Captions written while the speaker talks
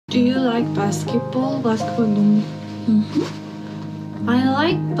Do you like basketball? Basketball 너무 I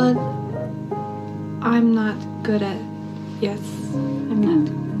like, but I'm not good at. Yes, I'm not.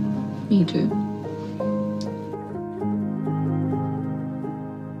 Me too.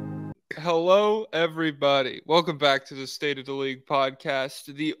 Hello, everybody. Welcome back to the State of the League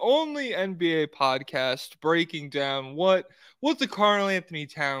podcast, the only NBA podcast breaking down what the Karl Anthony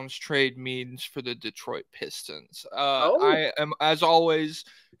Towns trade means for the Detroit Pistons. I am, as always,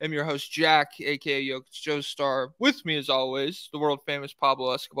 your host Jack, aka Jokic Joe Star. With me, as always, the world famous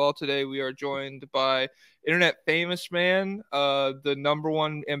Pablo Escobar. Today, we are joined by internet famous man, the number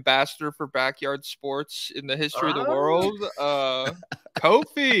one ambassador for backyard sports in the history of the world.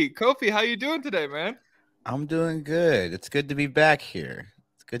 Kofi, how you doing today, man? I'm doing good. It's good to be back here.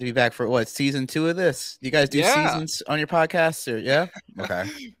 It's good to be back for what, season 2 of this? You guys do seasons on your podcast, or yeah?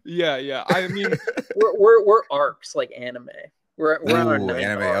 Okay. Yeah. I mean, we're arcs like anime. We're on our ninth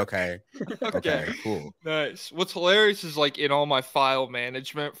anime. arc. Okay, cool. Nice. What's hilarious is like in all my file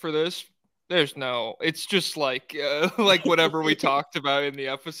management for this, it's just like whatever we talked about in the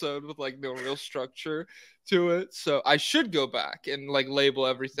episode with like no real structure to it. So I should go back and like label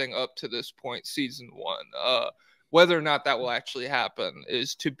everything up to this point, season 1. Whether or not that will actually happen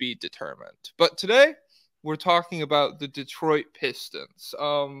is to be determined. But today we're talking about the Detroit Pistons.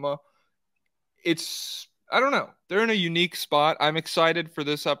 I don't know. They're in a unique spot. I'm excited for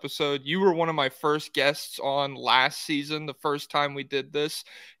this episode. You were one of my first guests on last season, the first time we did this,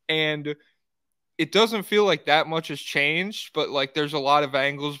 and it doesn't feel like that much has changed, but like there's a lot of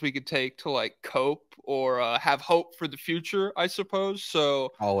angles we could take to like cope or have hope for the future, I suppose.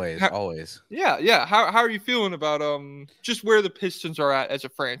 So always. Yeah. How are you feeling about just where the Pistons are at as a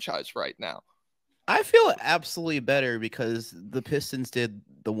franchise right now? I feel absolutely better because the Pistons did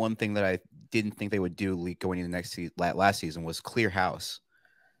the one thing that I didn't think they would do going into last season was clear house.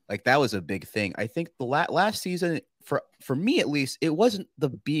 Like that was a big thing. I think the last season, for me at least, it wasn't the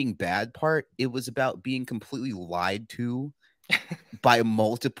being bad part. It was about being completely lied to by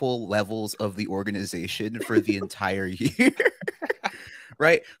multiple levels of the organization for the entire year.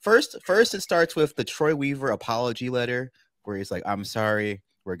 Right? First it starts with the Troy Weaver apology letter where he's like, "I'm sorry.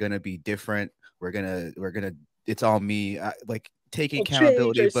 We're gonna be different. We're gonna. It's all me." Taking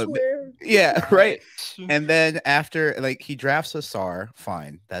accountability, but yeah, right. And then after, like, he drafts Asar,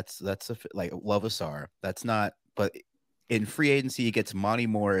 fine. That's love Asar. That's not. But in free agency, he gets Monty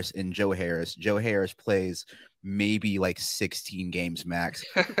Morris and Joe Harris. Joe Harris plays maybe like 16 games max.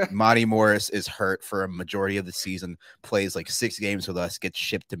 Monty Morris is hurt for a majority of the season. Plays like 6 games with us. Gets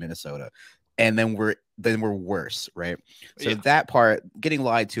shipped to Minnesota, and then we're worse, right? So that part, getting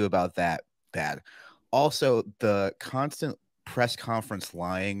lied to about that, bad. Also, the constant press conference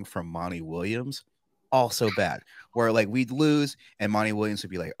lying from Monty Williams, also bad, where like we'd lose and Monty Williams would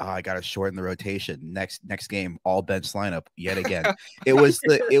be like, "Oh, I gotta shorten the rotation next game, all bench lineup yet again." it was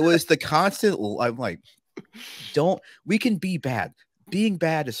the constant. I'm like, we can be bad. Being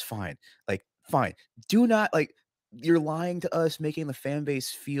bad is fine. Like, fine. Do not, like, you're lying to us, making the fan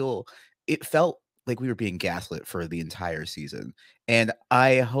base feel. It felt like we were being gaslit for the entire season. And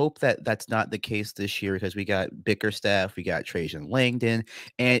I hope that that's not the case this year, because we got Bickerstaff, we got Trajan Langdon,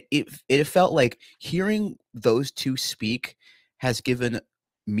 and it felt like hearing those two speak has given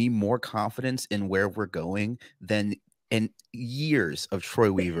me more confidence in where we're going than in years of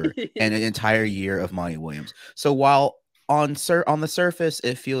Troy Weaver and an entire year of Monty Williams. So while on the surface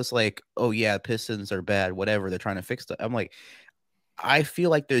it feels like, oh yeah, Pistons are bad, whatever, they're trying to fix it, I'm like, I feel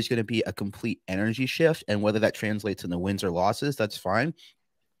like there's going to be a complete energy shift, and whether that translates into wins or losses, that's fine.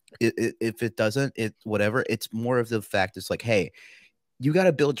 If it doesn't, whatever. It's more of the fact it's like, hey, you got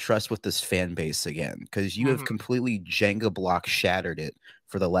to build trust with this fan base again, because you have completely Jenga block shattered it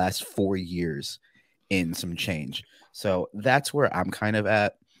for the last 4 years in some change. So that's where I'm kind of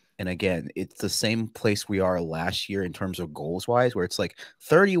at. And again, it's the same place we are last year in terms of goals wise, where it's like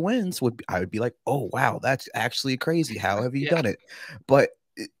 30 wins I would be like, oh, wow, that's actually crazy. How have you done it? But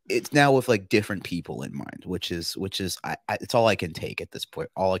it's now with like different people in mind, which is it's all I can take at this point.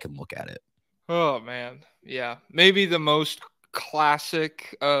 All I can look at it. Oh, man. Yeah. Maybe the most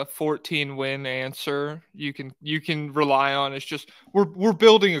classic 14 win answer you can rely on is just we're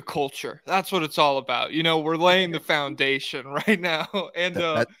building a culture. That's what it's all about. We're laying the foundation right now. And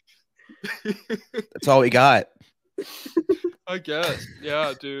that's all we got, I guess.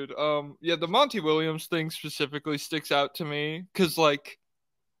 Yeah, dude. The Monty Williams thing specifically sticks out to me because like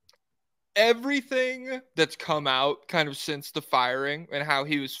everything that's come out kind of since the firing and how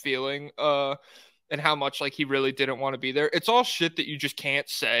he was feeling, and how much like he really didn't want to be there. It's all shit that you just can't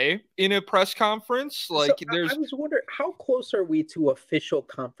say in a press conference. Like So there's I was wondering, how close are we to official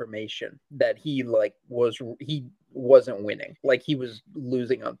confirmation that he wasn't winning, like he was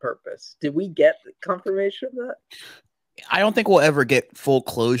losing on purpose? Did we get confirmation of that? I don't think we'll ever get full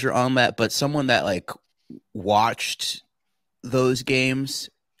closure on that, but someone that like watched those games,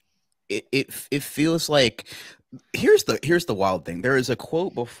 it feels like here's the wild thing. There is a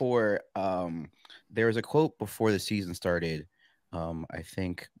quote before the season started. I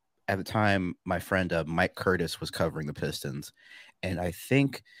think at the time my friend Mike Curtis was covering the Pistons, and I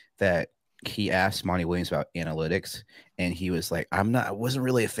think that he asked Monty Williams about analytics, and he was like, I wasn't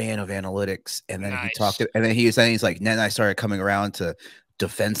really a fan of analytics. And then he talked, and then he's like, then I started coming around to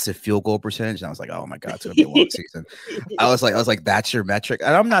defensive field goal percentage, and I was like, oh my god, it's gonna be a long season. I was like, that's your metric.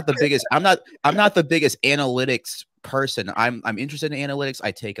 And I'm not the biggest analytics person. I'm interested in analytics. I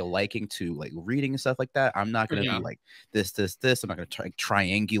take a liking to like reading and stuff like that. I'm not gonna be like this. I'm not gonna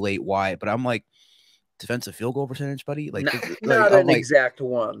triangulate why, but I'm like, defensive field goal percentage, buddy. Like not an exact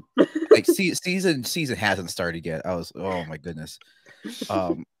one. Like season hasn't started yet. I was, oh my goodness.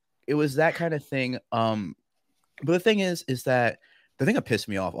 It was that kind of thing. But the thing is that the thing that pissed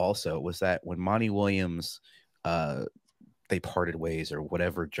me off also was that when Monty Williams, they parted ways or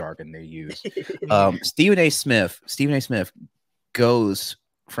whatever jargon they use. Stephen A. Smith goes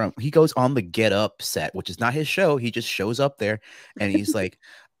on the Get Up set, which is not his show. He just shows up there and he's like,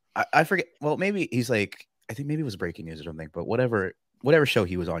 I forget. Well, maybe he's like, I think maybe it was Breaking News or something, but whatever show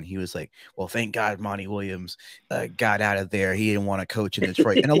he was on, he was like, well, thank God Monty Williams got out of there. He didn't want to coach in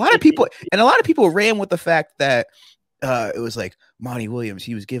Detroit. And a lot of people ran with the fact that it was like Monty Williams,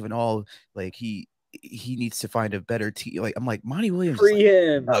 he was given all like he needs to find a better team. Like I'm like, Monty Williams Free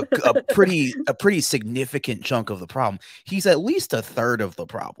him. a pretty significant chunk of the problem. He's at least a third of the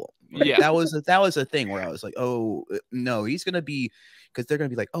problem. Like, yeah, that was a thing where I was like, oh no, he's gonna be, because they're gonna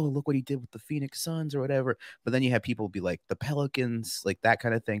be like, oh, look what he did with the Phoenix Suns or whatever. But then you have people be like the Pelicans, like that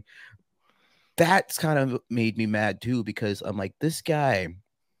kind of thing. That's kind of made me mad too, because I'm like, this guy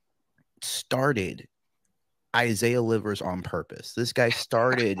started Isaiah Livers on purpose. This guy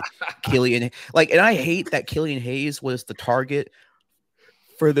started Killian, like, and I hate that Killian Hayes was the target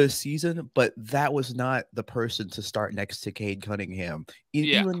for this season, but that was not the person to start next to Cade Cunningham.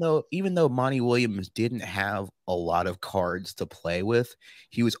 Even though Monty Williams didn't have a lot of cards to play with,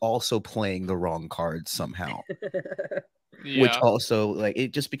 he was also playing the wrong cards somehow. Which also, like,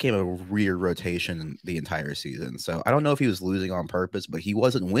 it just became a weird rotation the entire season. So I don't know if he was losing on purpose, but he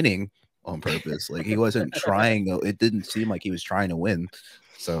wasn't winning on purpose. Like, he wasn't trying. It didn't seem like he was trying to win.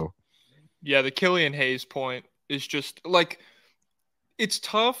 So yeah, the Killian Hayes point is just like, it's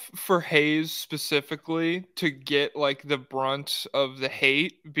tough for Hayes specifically to get like the brunt of the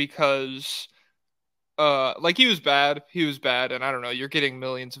hate because like he was bad, and I don't know, you're getting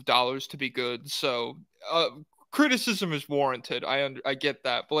millions of dollars to be good, so criticism is warranted. I get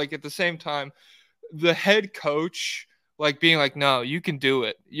that, but like at the same time, the head coach like being like, no, you can do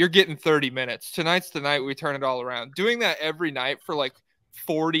it, you're getting 30 minutes, tonight's the night we turn it all around, doing that every night for like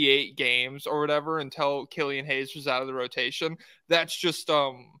 48 games or whatever until Killian Hayes was out of the rotation. That's just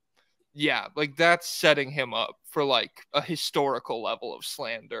yeah, like that's setting him up for like a historical level of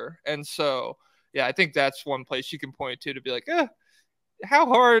slander. And so yeah, I think that's one place you can point to be like, how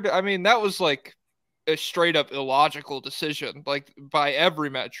hard? I mean, that was like a straight up illogical decision, like by every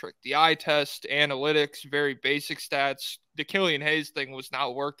metric, the eye test, analytics, very basic stats. The Killian Hayes thing was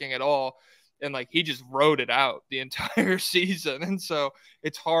not working at all. And like he just wrote it out the entire season. And so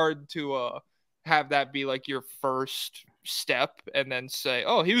it's hard to have that be like your first step and then say,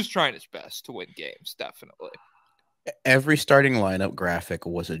 oh, he was trying his best to win games. Definitely. Every starting lineup graphic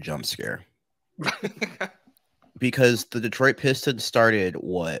was a jump scare. Because the Detroit Pistons started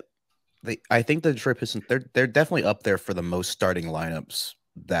what? I think the Detroit Pistons, they're definitely up there for the most starting lineups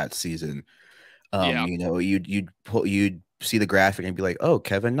that season. Yeah. You know, you'd see the graphic and be like, oh,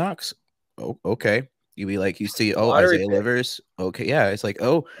 Kevin Knox. Oh, okay. You'd be like, you see, oh, Isaiah Livers. Okay, yeah. It's like,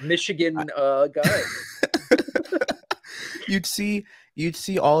 oh, Michigan guy. You'd see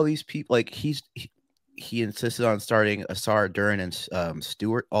all these people, like he insisted on starting Asar, Duran, and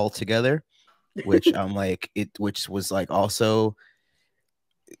Stewart all together, which I'm like, which was like also,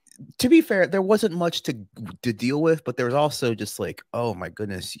 to be fair, there wasn't much to deal with, but there was also just like, oh my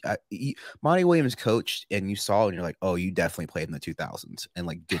goodness, Monty Williams coached, and you saw, and you're like, oh, you definitely played in the 2000s, and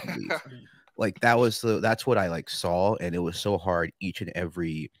like didn't leave. Like that's what I like saw, and it was so hard each and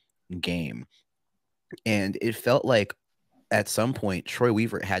every game, and it felt like at some point Troy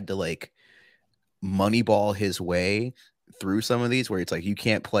Weaver had to like moneyball his way through some of these where it's like you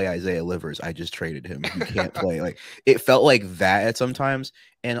can't play Isaiah Livers. I just traded him. You can't play. Like it felt like that at sometimes,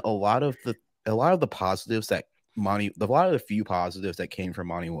 and a lot of the positives that a lot of the few positives that came from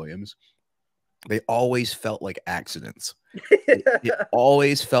Monty Williams, they always felt like accidents. It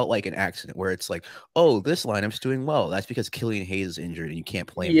always felt like an accident where it's like, oh, this lineup's doing well. That's because Killian Hayes is injured and you can't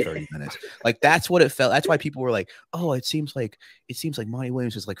play him 30 minutes. Like that's what it felt. That's why people were like, oh, it seems like Monty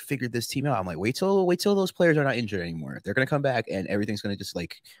Williams has like figured this team out. I'm like, wait till those players are not injured anymore. They're gonna come back and everything's gonna just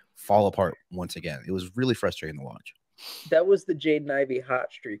like fall apart once again. It was really frustrating to watch. That was the Jaden Ivey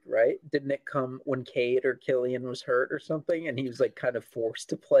hot streak, right? Didn't it come when Cade or Killian was hurt or something, and he was like kind of forced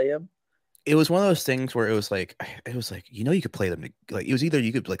to play him? It was one of those things where it was like you could play them like it was either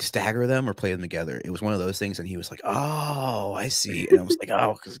you could like stagger them or play them together. It was one of those things, and he was like, "Oh, I see," and I was like,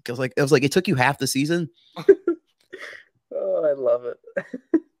 "Oh," because like it was like it took you half the season. Oh, I love it.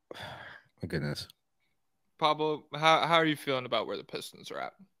 My goodness, Pablo, how are you feeling about where the Pistons are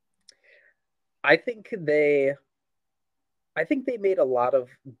at? I think they made a lot of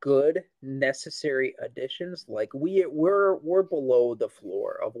good, necessary additions. Like we're below the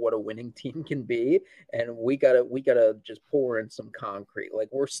floor of what a winning team can be, and we gotta just pour in some concrete. Like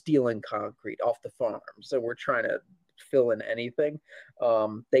we're stealing concrete off the farm, so we're trying to fill in anything.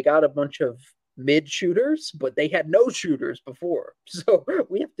 They got a bunch of mid shooters, but they had no shooters before, so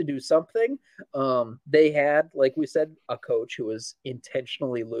we have to do something. They had, like we said, a coach who was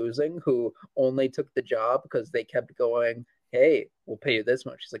intentionally losing, who only took the job because they kept going, hey, we'll pay you this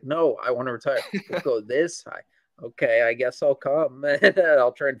much. He's like, no, I want to retire. We'll go this high. Okay, I guess I'll come and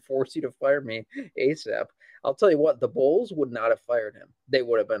I'll try and force you to fire me ASAP. I'll tell you what, the Bulls would not have fired him. They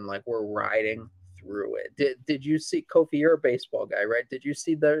would have been like, we're riding through it. Did you see Kofi? You're a baseball guy, right? Did you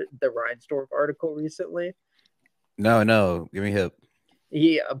see the Reinsdorf article recently? no, give me hip.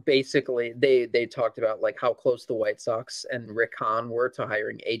 Basically they talked about like how close the White Sox and Rick Hahn were to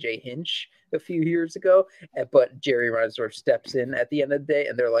hiring AJ Hinch a few years ago, but Jerry Reinsdorf steps in at the end of the day,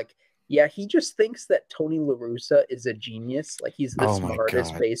 and they're like, yeah, he just thinks that Tony La Russa is a genius, like he's the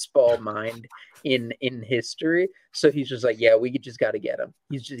smartest baseball mind in history. So he's just like, yeah, we just got to get him.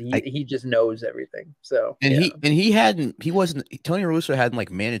 He just knows everything. So Tony La Russa hadn't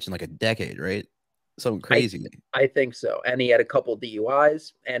like managed in like a decade, right? Something crazy. I think so. And he had a couple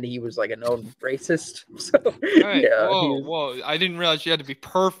DUIs, and he was like a known racist. So right. Yeah. Whoa! I didn't realize you had to be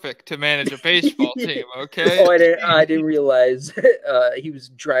perfect to manage a baseball team. Okay. Oh, I didn't realize he was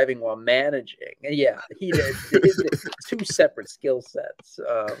driving while managing. Yeah, he did. Two separate skill sets.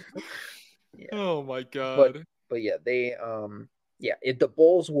 Yeah. Oh my god. But yeah, they the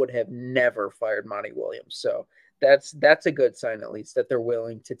Bulls would have never fired Monty Williams. So that's a good sign, at least, that they're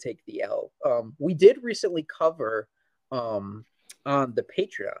willing to take the L. We did recently cover on the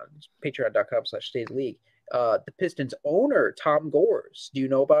patreon.com/staysleague, the Pistons owner, Tom Gores. Do you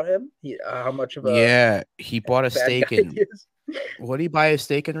know about him? How much of a he bought a stake in what did he buy a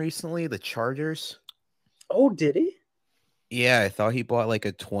stake in recently? The Chargers. Oh, did he? Yeah, I thought he bought like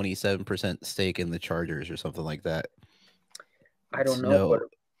a 27% stake in the Chargers or something like that. I don't know, but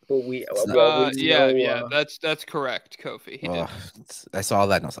that's correct, Kofi. I saw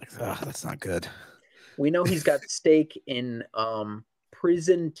that and I was like, that's not good. We know he's got stake in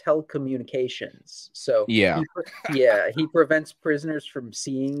prison telecommunications. So he prevents prisoners from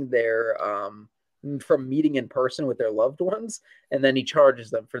seeing their from meeting in person with their loved ones, and then he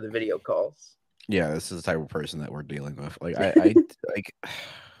charges them for the video calls. Yeah, this is the type of person that we're dealing with. Like I like.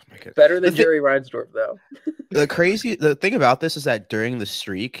 Better than Jerry Reinsdorf, though. The thing about this is that during the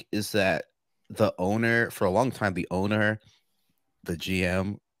streak is that the owner, for a long time, the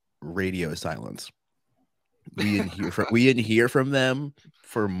GM, radio silence. We didn't hear from them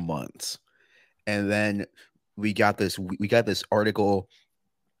for months, and then we got this article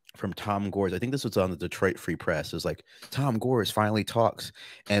from Tom Gores. I think this was on the Detroit Free Press. It was like, Tom Gores finally talks,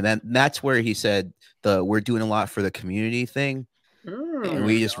 and then that's where he said we're doing a lot for the community thing. And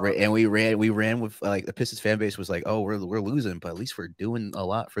we just ran with like the Pistons fan base was like, oh, we're losing, but at least we're doing a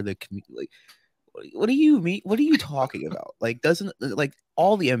lot for the community. Like, what do you mean? What are you talking about? Like, doesn't like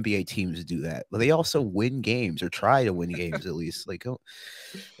all the NBA teams do that? But they also win games or try to win games at least. Like,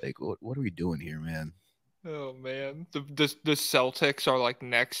 what are we doing here, man? Oh man, the Celtics are like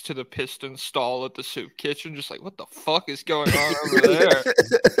next to the Pistons stall at the soup kitchen, just like, what the fuck is going on over there?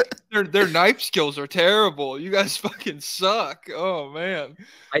 Their knife skills are terrible. You guys fucking suck. Oh man.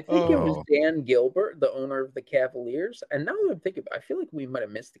 I think it was Dan Gilbert, the owner of the Cavaliers. And now that I'm thinking about it, I feel like we might have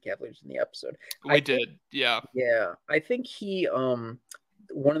missed the Cavaliers in the episode. We did, yeah. Yeah. I think he one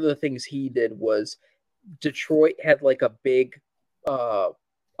of the things he did was Detroit had like a big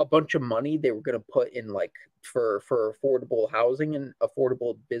a bunch of money they were going to put in like for affordable housing and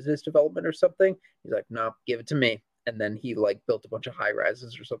affordable business development or something. He's like, no, give it to me. And then he like built a bunch of high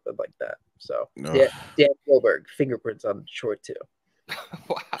rises or something like that. So Ugh. Dan Goldberg, fingerprints on short too.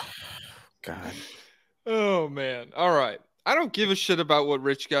 Wow. God. Oh man. All right. I don't give a shit about what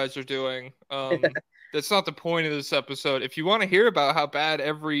rich guys are doing. That's not the point of this episode. If you want to hear about how bad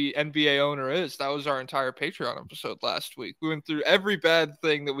every NBA owner is, that was our entire Patreon episode last week. We went through every bad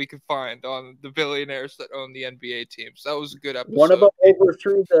thing that we could find on the billionaires that own the NBA teams. That was a good episode. One of them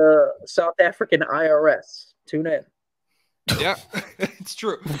overthrew the South African IRS. Tune in. Yeah, it's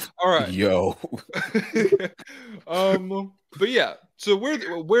true. All right. Yo. But yeah, so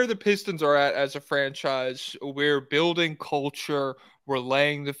where the Pistons are at as a franchise, we're building culture, we're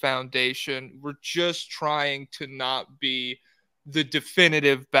laying the foundation. We're just trying to not be the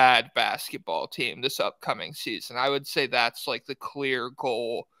definitive bad basketball team this upcoming season. I would say that's like the clear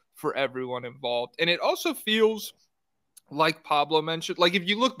goal for everyone involved. And it also feels like Pablo mentioned, like if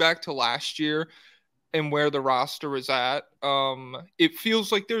you look back to last year and where the roster was at, it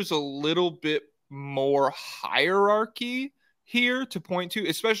feels like there's a little bit more hierarchy here to point to,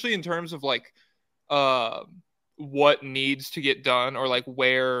 especially in terms of like what needs to get done or like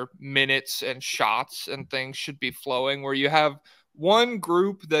where minutes and shots and things should be flowing, where you have one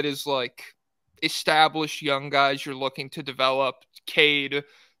group that is like established young guys you're looking to develop, Cade,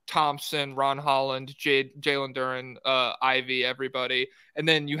 Thompson, Ron Holland, Jalen Duren, Ivy, everybody. And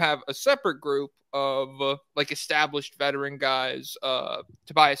then you have a separate group of like established veteran guys,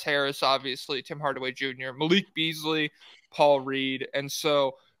 Tobias Harris, obviously, Tim Hardaway Jr., Malik Beasley, Paul Reed. And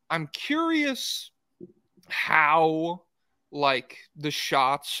so I'm curious how like the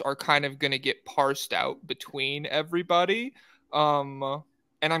shots are kind of going to get parsed out between everybody. And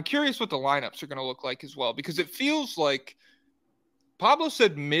I'm curious what the lineups are going to look like as well, because it feels like Pablo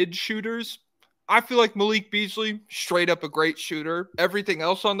said mid shooters. I feel like Malik Beasley, straight up a great shooter. Everything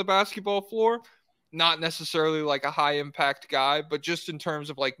else on the basketball floor, not necessarily like a high impact guy, but just in terms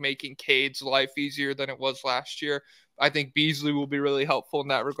of like making Cade's life easier than it was last year, I think Beasley will be really helpful in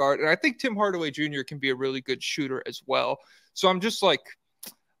that regard. And I think Tim Hardaway Jr. can be a really good shooter as well. So I'm just like,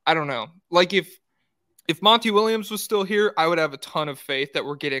 I don't know. Like if Monty Williams was still here, I would have a ton of faith that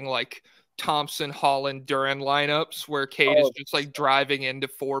we're getting like Thompson, Holland, Duren lineups where Cade is just like driving into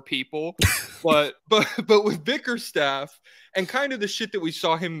four people. but with Bickerstaff and kind of the shit that we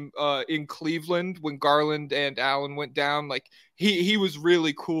saw him in Cleveland when Garland and Allen went down, like he was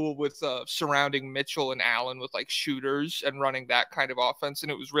really cool with surrounding Mitchell and Allen with like shooters and running that kind of offense,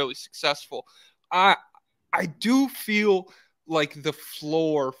 and it was really successful. I do feel like the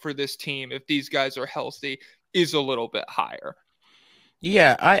floor for this team, if these guys are healthy, is a little bit higher.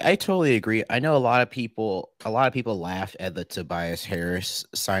 Yeah, I totally agree. I know a lot of people laughed at the Tobias Harris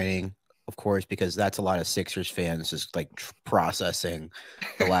signing, of course, because that's a lot of Sixers fans just like processing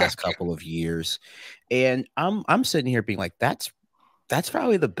the last couple of years. And I'm sitting here being like, that's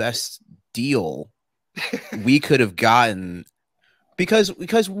probably the best deal we could have gotten. Because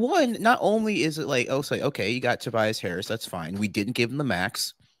one, not only is it like, oh, it's like, okay, you got Tobias Harris, that's fine. We didn't give him the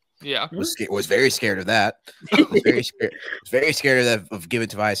max. Yeah, was very scared of that. Was very scared of giving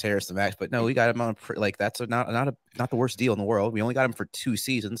Tobias Harris the max. But no, we got him on like that's not the worst deal in the world. We only got him for 2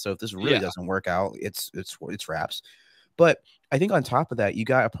 seasons, so if this really doesn't work out, it's wraps. But I think on top of that, you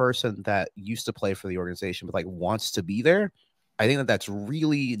got a person that used to play for the organization, but like wants to be there. I think that's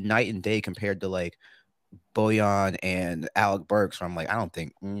really night and day compared to like Bojan and Alec Burks. Where I'm like, I don't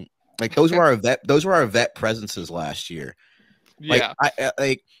think like those were our vet presences last year. Yeah,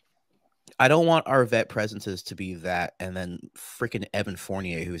 like I don't want our vet presences to be that, and then freaking Evan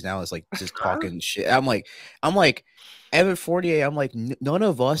Fournier, who's now is like just talking shit. I'm like Evan Fournier. I'm like, none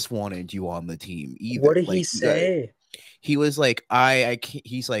of us wanted you on the team either. What did like, he say? He was like,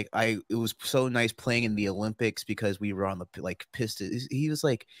 he's like, it was so nice playing in the Olympics because we were on the like Pistons. He was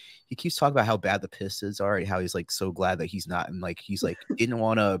like, he keeps talking about how bad the Pistons are and how he's like so glad that he's not, and like he's like didn't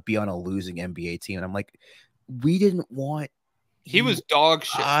want to be on a losing NBA team. And I'm like, we didn't want. He was dog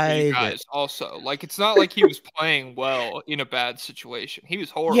shit for you guys also. Like, it's not like he was playing well in a bad situation. He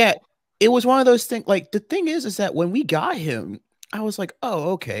was horrible. Yeah, it was one of those things. Like, the thing is that when we got him, I was like,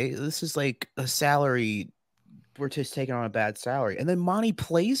 oh, okay, this is like a salary. We're just taking on a bad salary. And then Monty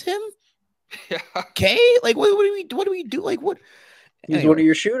plays him? Yeah. Okay? Like, what do we do? Like, what? He's anyway. one of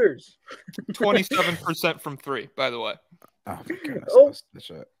your shooters. 27% from 3, by the way. Oh my goodness. Oh. That's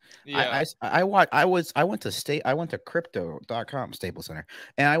it. Yeah. I went to crypto.com, Staples Center,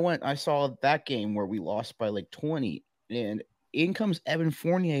 and I saw that game where we lost by like 20, and in comes Evan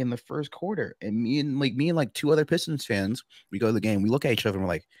Fournier in the first quarter, and me and two other Pistons fans, we go to the game, we look at each other and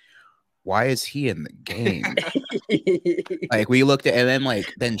we're like, why is he in the game? Like we looked at, and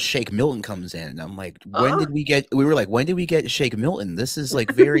then Shake Milton comes in, and I'm like, when did we get Shake Milton? This is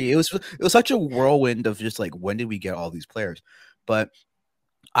like it was such a whirlwind of just like, when did we get all these players? But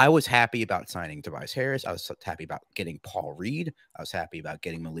I was happy about signing Tobias Harris. I was happy about getting Paul Reed. I was happy about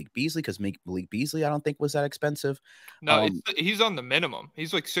getting Malik Beasley, because Malik Beasley I don't think was that expensive. No, he's on the minimum.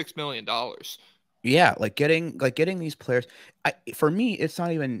 He's like $6 million. Yeah, like getting these players. For me, it's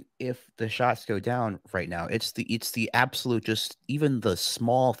not even if the shots go down right now. It's the absolute, just even the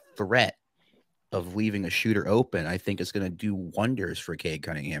small threat of leaving a shooter open, I think is going to do wonders for Cade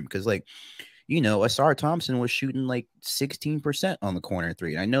Cunningham, because Asar Thompson was shooting like 16% on the corner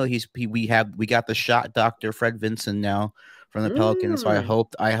three. And I know we got the shot doctor Fred Vinson now from the Pelicans. So I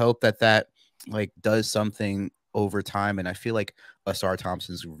hope that like does something over time. And I feel like Asar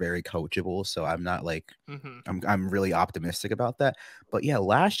Thompson's very coachable. So I'm not like, I'm really optimistic about that. But yeah,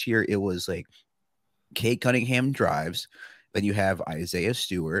 last year it was like Cade Cunningham drives. Then you have Isaiah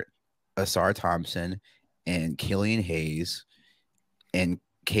Stewart, Asar Thompson, and Killian Hayes. And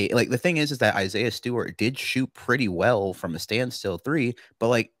like the thing is that Isaiah Stewart did shoot pretty well from a standstill three, but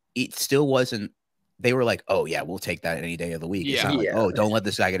like it still wasn't. They were like, "Oh yeah, we'll take that any day of the week." It's not like, "Oh, don't let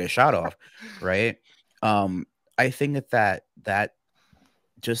this guy get a shot off," right? I think that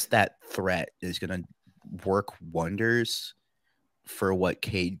just that threat is gonna work wonders for what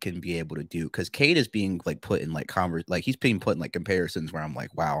Cade can be able to do, because Cade is being like put in like he's being put in like comparisons where I'm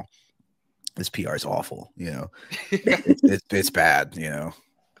like, wow, this PR is awful, it's bad,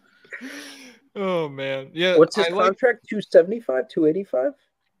 Oh man, yeah. What's his contract? 275, 285.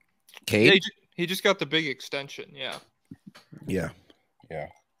 Cade? Yeah, he just got the big extension. Yeah. Yeah.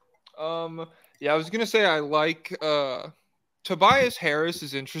 Yeah, I was gonna say I like Tobias Harris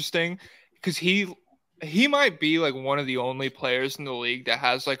is interesting because he might be like one of the only players in the league that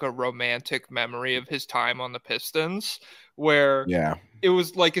has like a romantic memory of his time on the Pistons, where it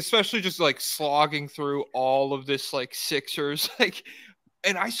was like, especially just like slogging through all of this like Sixers like.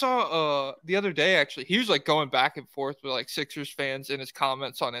 And I saw the other day, actually, he was like going back and forth with like Sixers fans in his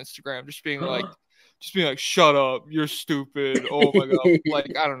comments on Instagram, just being like, shut up, you're stupid. Oh my God.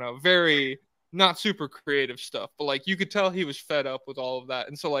 Like, I don't know, very not super creative stuff, but like you could tell he was fed up with all of that.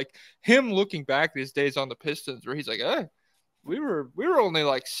 And so like him looking back these days on the Pistons, where he's like, hey, we were only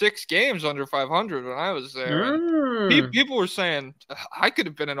like 6 games under 500 when I was there. And people were saying I could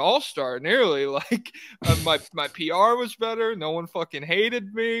have been an all-star nearly. Like my PR was better. No one fucking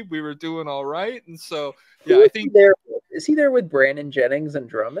hated me. We were doing all right. And so yeah, I think is he there with Brandon Jennings and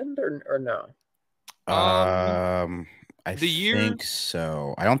Drummond or no? I think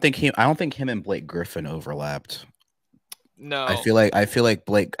so. I don't think him and Blake Griffin overlapped. No, I feel like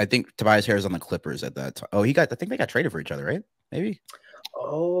Blake. I think Tobias Harris on the Clippers at that time. Oh, I think they got traded for each other, right? Maybe.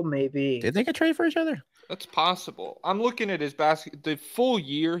 Oh, maybe. Did they get traded for each other? That's possible. I'm looking at his the full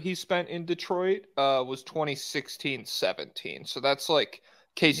year he spent in Detroit was 2016-17. So that's like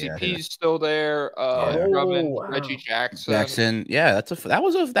KCP's still there. Drummond, Reggie Jackson. Yeah,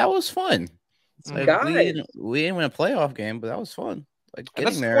 that was fun. Like, we didn't win a playoff game, but that was fun. Like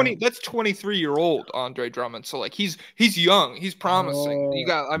getting there. That's 23-year-old Andre Drummond. So like he's young, he's promising.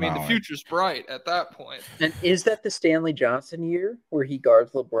 The future's bright at that point. And is that the Stanley Johnson year where he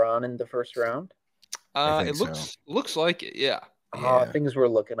guards LeBron in the first round? It looks like it, yeah. Things were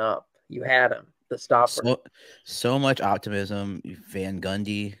looking up. You had him, the stopper. So much optimism. Van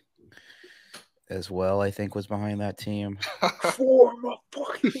Gundy as well, I think, was behind that team. Form a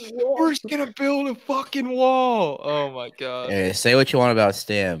fucking wall. We're gonna build a fucking wall. Oh my God. Hey, say what you want about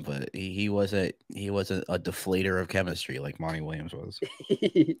Stan, but he wasn't a deflator of chemistry like Monty Williams was.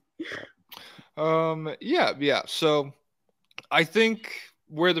 Yeah. So I think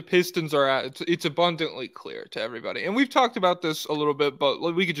where the Pistons are at, it's abundantly clear to everybody. And we've talked about this a little bit, but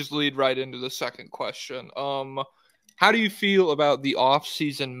we could just lead right into the second question. How do you feel about the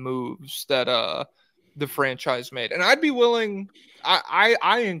off-season moves that the franchise made? And I'd be willing.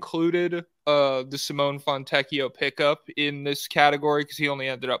 I included the Simone Fontecchio pickup in this category because he only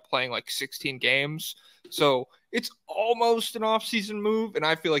ended up playing like 16 games, so it's almost an off-season move. And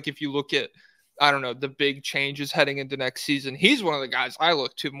I feel like if you look at, I don't know, the big changes heading into next season, he's one of the guys I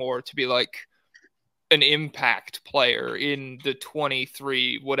look to more to be like an impact player in the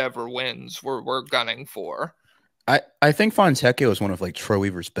 23 whatever wins we're gunning for. I think Fontecchio was one of like Troy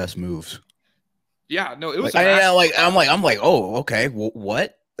Weaver's best moves. Yeah, no, it was. I'm like, oh, okay,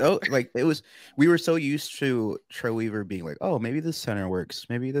 what? Oh, like it was. We were so used to Troy Weaver being like, "Oh, maybe this center works.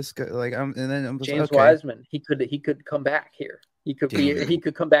 Maybe this guy." Like, and then I'm just like, James okay. Wiseman, he could come back here. He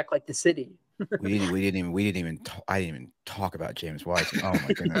could come back like the city. We didn't even I didn't even talk about James Wiseman. Oh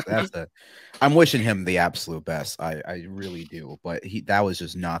my goodness, I'm wishing him the absolute best. I really do, but that was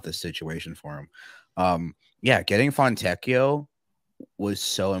just not the situation for him. Yeah, getting Fontecchio was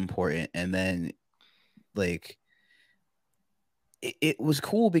so important, and then like it was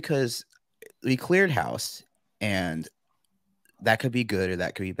cool because we cleared house, and that could be good or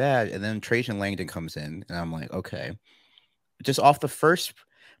that could be bad. And then Trajan Langdon comes in, and I'm like, okay, just off the first.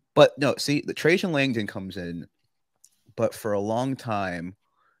 But no, see, the Trajan Langdon comes in, but for a long time,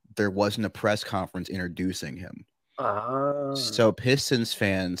 there wasn't a press conference introducing him. So Pistons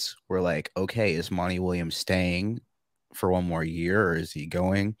fans were like, okay, is Monty Williams staying for one more year or is he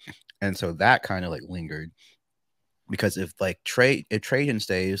going? And so that kind of like lingered. Because if Trajan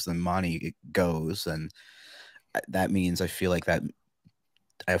stays, then Monty goes, and that means I feel like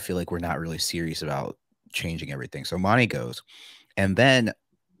we're not really serious about changing everything. So Monty goes. And then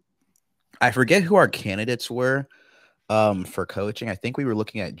I forget who our candidates were for coaching. I think we were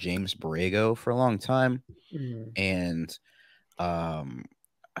looking at James Borrego for a long time. And I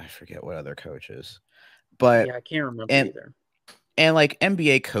forget what other coaches. But yeah, I can't remember either. And like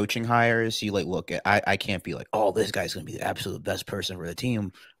NBA coaching hires, you like look at I can't be like, oh, this guy's gonna be the absolute best person for the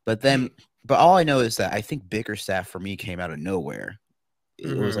team. But all I know is that I think Bickerstaff for me came out of nowhere.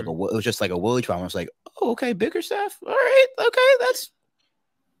 It was like it was just like a Willie bomb. I was like, oh, okay, Bickerstaff. All right, okay, that's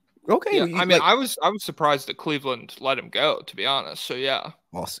okay. Yeah, I mean, I was surprised that Cleveland let him go, to be honest. So yeah.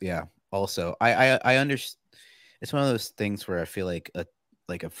 Also, I understand. It's one of those things where I feel like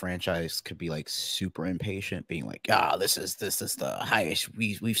a franchise could be like super impatient, being like, this is the highest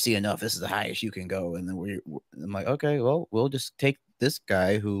we've seen enough. This is the highest you can go, and then I'm like, okay, well, we'll just take this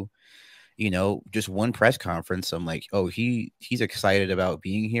guy who, just one press conference. I'm like, oh, he's excited about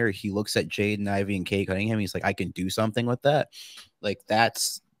being here. He looks at Jaden Ivey and Kay Cunningham. He's like, I can do something with that. Like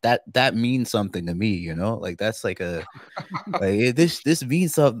that means something to me, like that's like a like this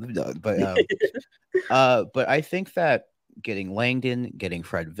means something. But I think that getting Langdon, getting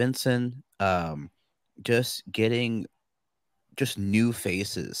Fred Vinson, just getting new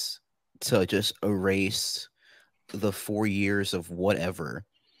faces to just erase the 4 years of whatever,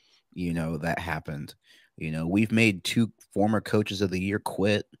 that happened. We've made 2 former coaches of the year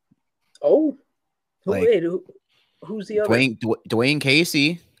quit. Oh, who's the other? Dwayne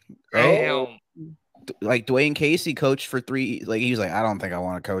Casey. Right? Oh. Like Dwayne Casey coached for 3. Like he was like, I don't think I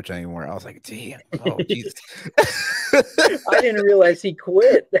want to coach anymore. I was like, damn. Oh, Jesus. I didn't realize he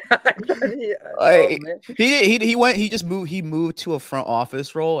quit. He moved to a front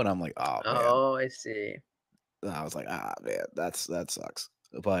office role, and I'm like, oh man. Oh, I see. And I was like, man, that sucks.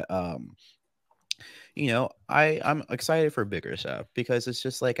 But I'm excited for Bickerstaff because it's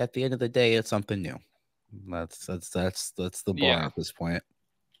just like at the end of the day, it's something new. That's the bar at this point.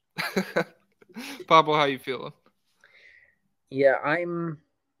 Pablo, how you feeling? Yeah, I'm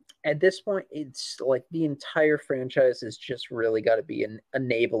at this point. It's like the entire franchise has just really got to be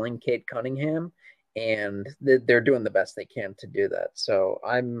enabling Cade Cunningham, and they're doing the best they can to do that. So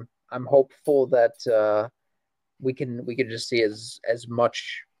I'm hopeful that we can just see as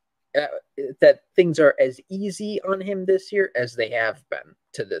much that things are as easy on him this year as they have been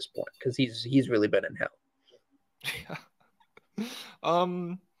to this point, because he's really been in hell. Yeah.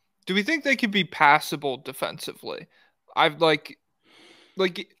 Do we think they could be passable defensively? I've like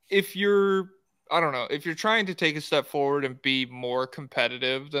if you're, I don't know, if you're trying to take a step forward and be more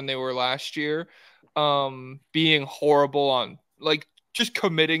competitive than they were last year, being horrible on like just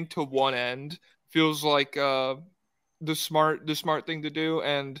committing to one end feels like the smart thing to do.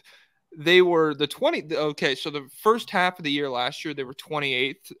 And they were the 20. Okay, so the first half of the year last year, they were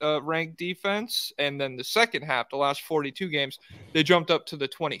 28th ranked defense. And then the second half, the last 42 games, they jumped up to the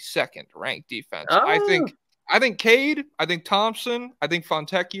 22nd ranked defense. Oh. I think Cade, I think Thompson, I think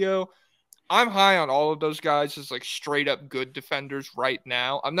Fontecchio. I'm high on all of those guys as like straight up good defenders right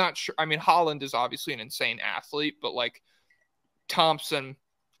now. I'm not sure. I mean, Holland is obviously an insane athlete, but like Thompson,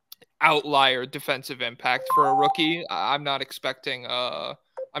 outlier defensive impact for a rookie. I'm not expecting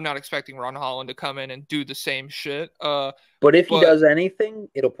Ron Holland to come in and do the same shit. But if he does anything,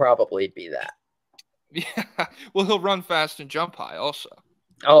 it'll probably be that. Yeah. Well, he'll run fast and jump high also.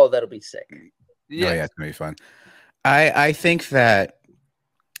 Oh, that'll be sick. Yeah. Oh, yeah, it's gonna be fun. I think that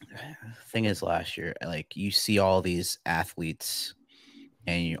thing is last year, like you see all these athletes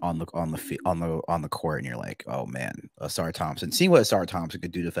and you on the court, and you're like, oh man, Asar Thompson. Seeing what Asar Thompson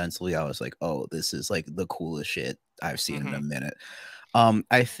could do defensively, I was like, oh, this is like the coolest shit I've seen in a minute.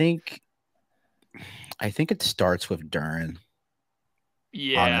 I think it starts with Duran.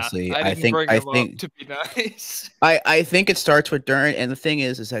 Yeah, Honestly, I didn't bring him up to be nice. I think it starts with Duran, and the thing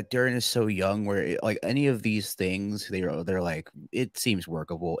is that Duran is so young. Where like any of these things, they're like it seems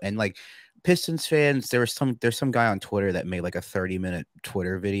workable. And like Pistons fans, there's some guy on Twitter that made like a 30-minute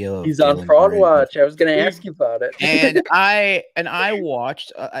Twitter video of He's on Jalen Fraud Duran, Watch. I was going to ask you about it. and I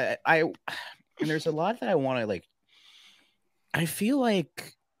watched and there's a lot that I want to like. I feel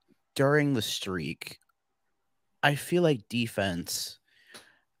like during the streak, I feel like defense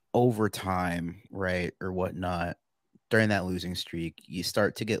over time, right, or whatnot, during that losing streak, you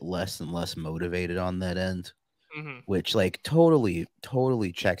start to get less and less motivated on that end, which like totally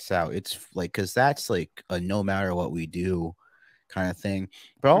checks out. It's like because that's like a no matter what we do kind of thing.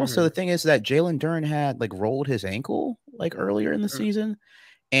 But also the thing is that Jalen Duren had like rolled his ankle like earlier in the season,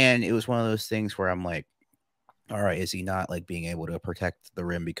 and it was one of those things where I'm like, all right, is he not like being able to protect the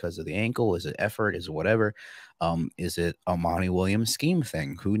rim because of the ankle? Is it effort? Is it whatever? Is it a Monty Williams scheme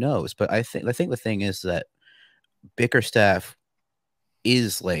thing? Who knows? But I think the thing is that Bickerstaff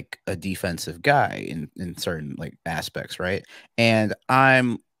is like a defensive guy in certain like aspects, right? And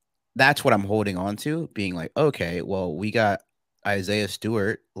that's what I'm holding on to, being like, okay, well, we got Isaiah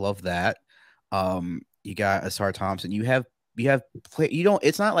Stewart, love that. You got Asar Thompson. You don't,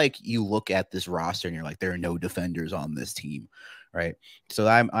 it's not like you look at this roster and you're like, there are no defenders on this team, right? So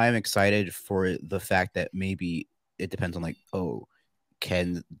I'm excited for the fact that maybe it depends on like, oh,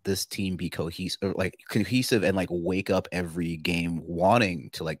 can this team be cohesive and like wake up every game wanting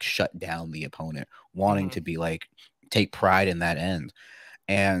to like shut down the opponent, wanting to be like take pride in that end.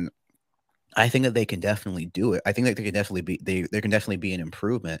 And I think that they can definitely do it. I think that they can definitely be there can definitely be an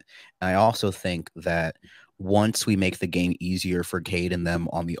improvement. And I also think that once we make the game easier for Cade and them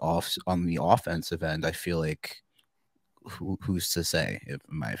on the offensive end, I feel like who's to say, in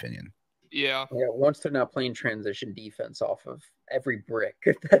my opinion. Yeah. Once they're not playing transition defense off of every brick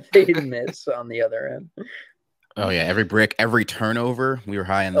that they miss on the other end. Oh yeah, every brick, every turnover, we were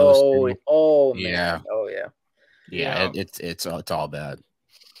high in those. Oh man. Yeah. Oh yeah. Yeah, it's all bad.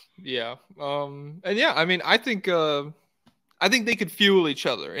 Yeah. And yeah, I mean, I think they could fuel each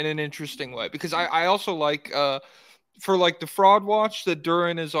other in an interesting way, because I also like for like the fraud watch that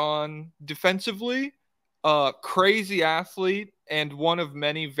Duran is on defensively, crazy athlete and one of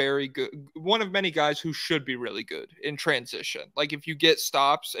many guys who should be really good in transition. Like if you get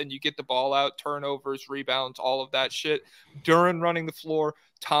stops and you get the ball out, turnovers, rebounds, all of that shit, Duran running the floor,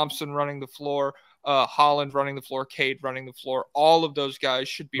 Thompson running the floor, Holland running the floor, Cade running the floor, all of those guys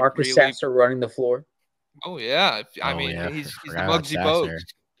should be Marcus Sasser running the floor. Oh yeah, I mean he's the Muggsy Bogues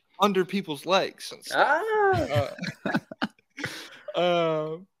under people's legs and stuff.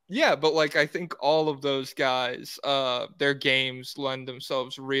 Yeah, but like I think all of those guys, their games lend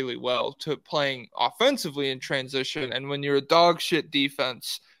themselves really well to playing offensively in transition. And when you're a dog shit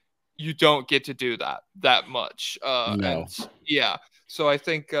defense, you don't get to do that much. No. And yeah, so I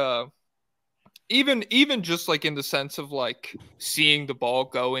think even just like in the sense of like seeing the ball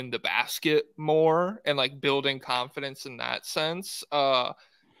go in the basket more and like building confidence in that sense,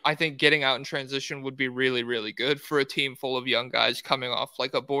 I think getting out in transition would be really, really good for a team full of young guys coming off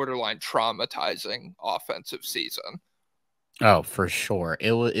like a borderline traumatizing offensive season. Oh, for sure.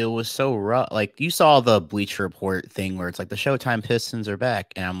 It was so rough. Like you saw the Bleacher Report thing where it's like the Showtime Pistons are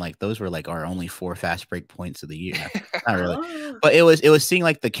back, and I'm like, those were like our only 4 fast break points of the year. Not really, but it was seeing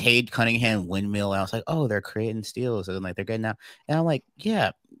like the Cade Cunningham windmill. And I was like, oh, they're creating steals, and like they're getting out. And I'm like,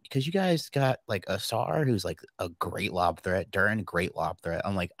 yeah, because you guys got like Asar, who's like a great lob threat, Duran, great lob threat.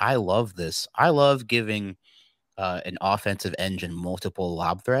 I'm like, I love this. I love giving an offensive engine multiple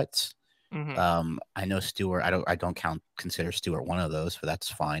lob threats. I know Stewart. I don't consider Stewart one of those, but that's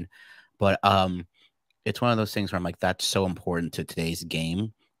fine. But it's one of those things where I'm like, that's so important to today's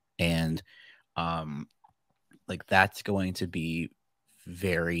game, and like that's going to be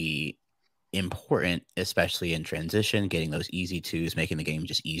very important, especially in transition, getting those easy twos, making the game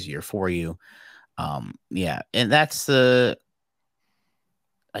just easier for you. Yeah, and that's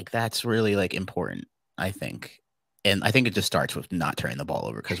really like important, I think. And I think it just starts with not turning the ball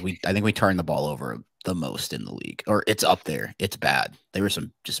over, because I think we turn the ball over the most in the league, or it's up there. It's bad. There was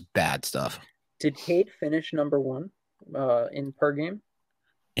some just bad stuff. Did Cade finish number 1 in per game?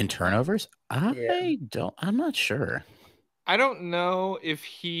 In turnovers? I'm not sure. I don't know if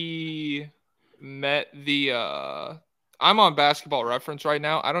he met the I'm on Basketball Reference right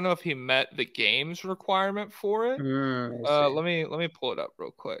now. I don't know if he met the games requirement for it. Let me pull it up real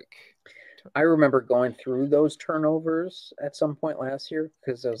quick. I remember going through those turnovers at some point last year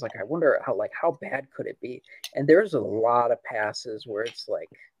because I was like, I wonder how bad could it be? And there's a lot of passes where it's like,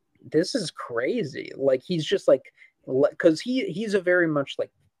 this is crazy. Like he's just like, because he's a very much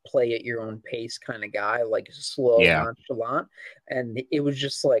like play at your own pace kind of guy, like slow, Yeah. nonchalant. And it was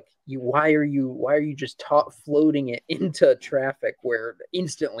just like, why are you just floating it into traffic where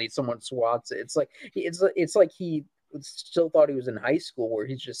instantly someone swats it? It's like he still thought he was in high school where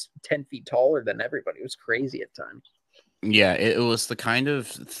he's just 10 feet taller than everybody. It was crazy at times. Yeah, it was the kind of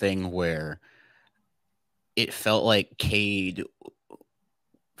thing where it felt like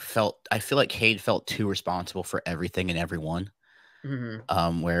I feel like Cade felt too responsible for everything and everyone.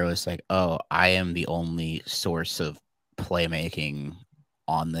 Where it was like, oh, I am the only source of playmaking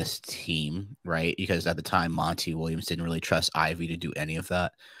on this team, right? Because at the time, Monty Williams didn't really trust Ivy to do any of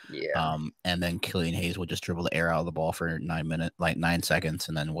that. Yeah. And then Killian Hayes would just dribble the air out of the ball for 9 seconds,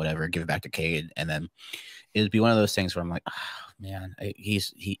 and then whatever, give it back to Cade, and then it would be one of those things where I'm like, oh, man,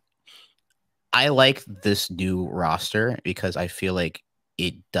 I like this new roster because I feel like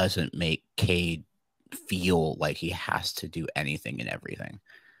it doesn't make Cade feel like he has to do anything and everything.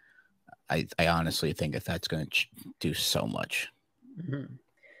 I honestly think that that's going to do so much.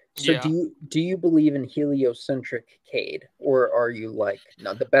 So Yeah. do you believe in heliocentric Cade, or are you like,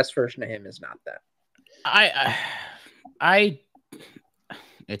 no, the best version of him is not that? I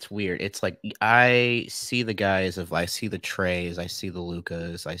it's weird. It's like I see the guys I see the Treys, I see the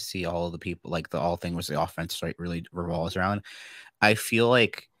Lucas, I see all of the people, like all thing was the offense really revolves around. I feel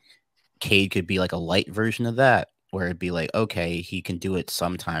like Cade could be like a light version of that, where it'd be like, okay, he can do it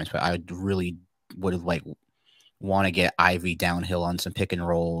sometimes, but I really would have like want to get Ivy downhill on some pick and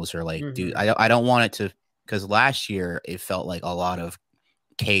rolls, or like, dude, I don't want it to, because last year it felt like a lot of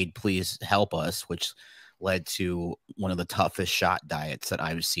Cade, please help us, which led to one of the toughest shot diets that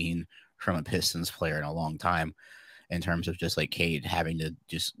I've seen from a Pistons player in a long time, in terms of just like Cade having to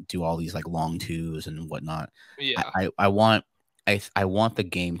just do all these like long twos and whatnot. Yeah. I want the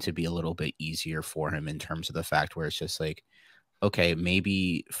game to be a little bit easier for him in terms of the fact where it's just like, okay,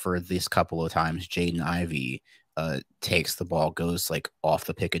 maybe for this couple of times, Jaden Ivey takes the ball, goes like off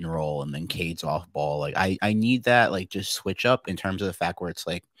the pick and roll, and then Cade's off ball. Like I need that, like just switch up in terms of the fact where it's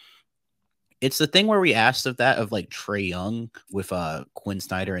like, it's the thing where we asked of like Trae Young with Quinn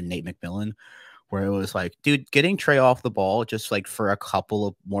Snyder and Nate McMillan, where it was like, dude, getting Trae off the ball just like for a couple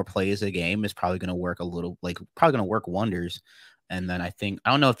of more plays a game is probably going to work probably going to work wonders. And then I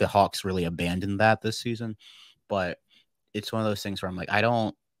don't know if the Hawks really abandoned that this season, but it's one of those things where I'm like,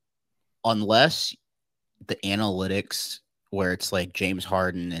 unless the analytics where it's like James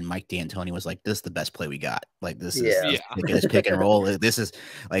Harden and Mike D'Antoni was like, this is the best play we got. Like this is this pick and roll. This is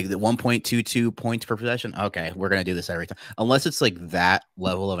like the 1.22 points per possession. Okay, we're gonna do this every time. Unless it's like that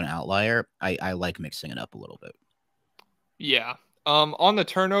level of an outlier, I like mixing it up a little bit. Yeah. On the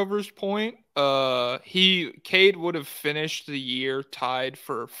turnovers point, Cade would have finished the year tied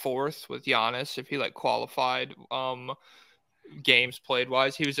for fourth with Giannis if he like qualified games played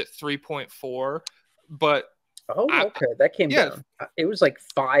wise. He was at 3.4, but okay, that came down. It was like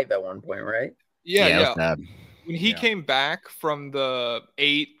 5 at one point, right? Yeah. When he came back from the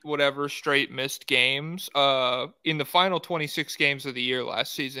 8 whatever straight missed games, in the final 26 games of the year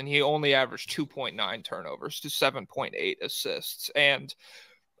last season, he only averaged 2.9 turnovers to 7.8 assists. And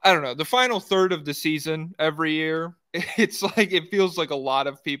I don't know, the final third of the season every year, it's like it feels like a lot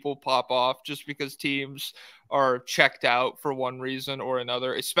of people pop off just because teams are checked out for one reason or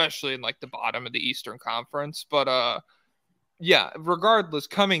another, especially in like the bottom of the Eastern Conference. But yeah, regardless,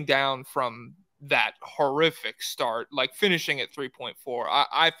 coming down from that horrific start, like finishing at 3.4,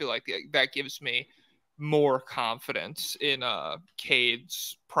 I feel like that gives me more confidence in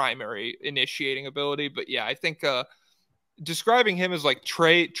Cade's primary initiating ability. But yeah, I think describing him as like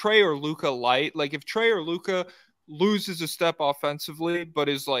Trae or Luka light, like if Trae or Luka loses a step offensively but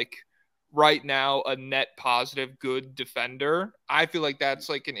is like right now a net positive good defender, I feel like that's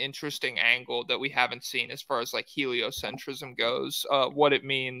like an interesting angle that we haven't seen as far as like heliocentrism goes, what it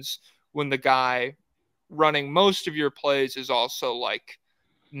means when the guy running most of your plays is also like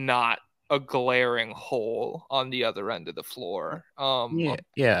not a glaring hole on the other end of the floor.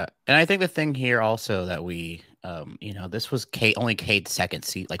 Yeah. And I think the thing here also that we this was only Cade's second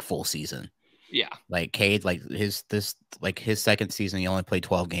full season. Yeah. Like Cade, like his second season, he only played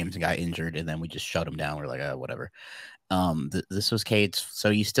 12 games and got injured, and then we just shut him down. We're like, whatever. This was Cade's, so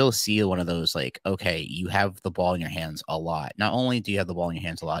you still see one of those like, okay, you have the ball in your hands a lot. Not only do you have the ball in your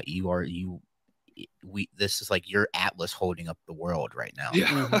hands a lot, this is like your Atlas holding up the world right now.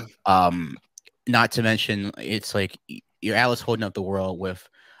 Yeah. Not to mention, it's like your Atlas holding up the world with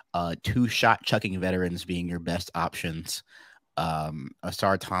two shot chucking veterans being your best options.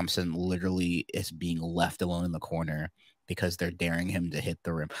 Asar Thompson literally is being left alone in the corner because they're daring him to hit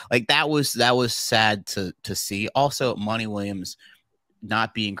the rim. Like that was sad to see. Also, Monty Williams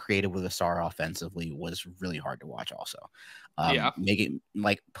not being creative with Asar offensively was really hard to watch. Also, making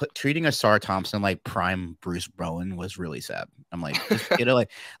treating Asar Thompson like prime Bruce Bowen was really sad. I'm like, just,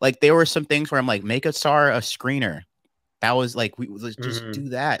 like there were some things where I'm like, make Asar a screener. That was like, let's just do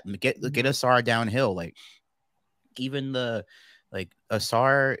that and get Asar downhill. Like even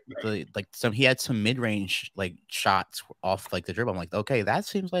Asar, he had some mid range like shots off like the dribble. I'm like, okay, that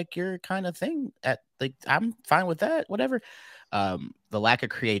seems like your kind of thing. I'm fine with that. Whatever. The lack of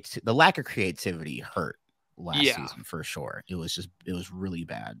creativity hurt last season for sure. It was really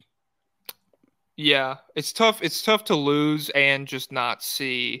bad. Yeah, it's tough. It's tough to lose and just not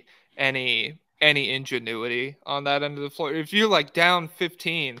see any ingenuity on that end of the floor. If you're like down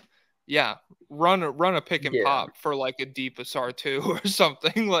 15, yeah, run a pick and pop for like a deep SR2 or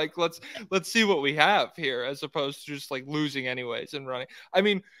something. Like let's see what we have here, as opposed to just like losing anyways and running. I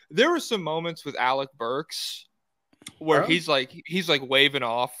mean, there were some moments with Alec Burks where he's like waving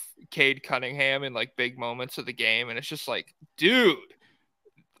off Cade Cunningham in like big moments of the game, and it's just like, dude.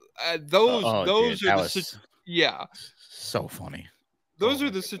 Those are so funny. Those are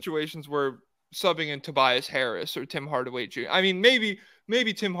the situations where subbing in Tobias Harris or Tim Hardaway Jr. I mean, maybe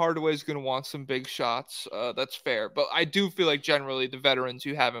Tim Hardaway is going to want some big shots. That's fair, but I do feel like generally the veterans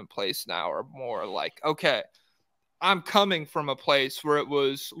you have in place now are more like, okay, I'm coming from a place where it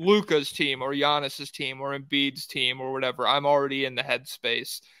was Luka's team or Giannis's team or Embiid's team or whatever. I'm already in the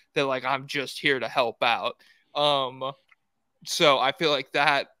headspace that like I'm just here to help out. So I feel like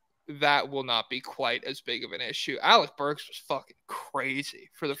that will not be quite as big of an issue. Alec Burks was fucking crazy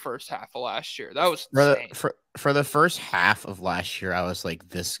for the first half of last year. That was insane. For the first half of last year, I was like,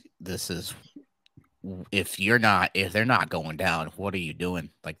 this is, if they're not going down, what are you doing?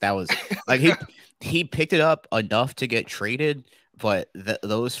 Like that was like he picked it up enough to get traded, but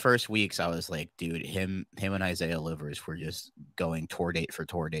those first weeks I was like, dude, him and Isaiah Livers were just going tour date for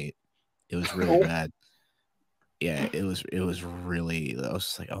tour date. It was really bad. Yeah, it was really, I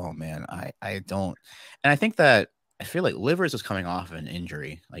was like, oh man, I don't, and I think that I feel like Livers was coming off of an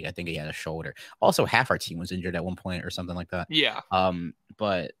injury. Like I think he had a shoulder. Also, half our team was injured at one point or something like that. Yeah.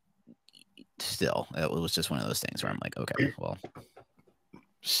 But still, it was just one of those things where I'm like, okay, well,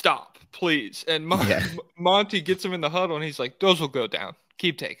 stop, please. And Monty gets him in the huddle, and he's like, those will go down.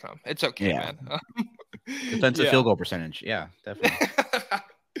 Keep taking them. It's okay, man. Defensive field goal percentage. Yeah, definitely.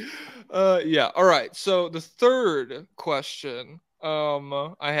 All right. So the third question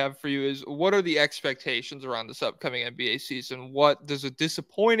I have for you is, what are the expectations around this upcoming NBA season? What does a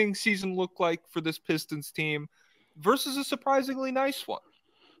disappointing season look like for this Pistons team versus a surprisingly nice one?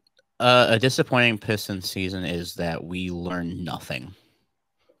 A disappointing Pistons season is that we learn nothing.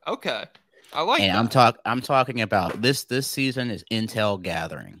 Okay. I like that. And I'm talking about this season is intel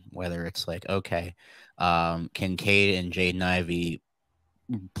gathering, whether it's like, okay, can Cade and Jaden Ivey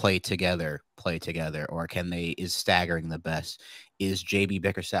play together, or is staggering the best? Is JB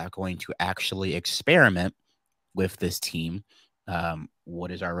Bickerstaff going to actually experiment with this team?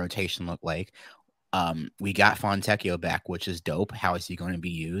 What does our rotation look like? We got Fontecchio back, which is dope. How is he going to be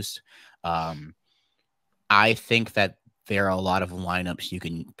used? I think that there are a lot of lineups you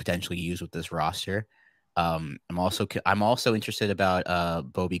can potentially use with this roster. I'm also interested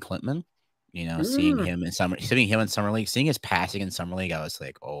about Bobby Clintman. You know, seeing him in summer league, seeing his passing in summer league, I was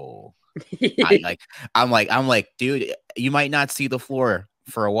like, oh, I'm like, dude, you might not see the floor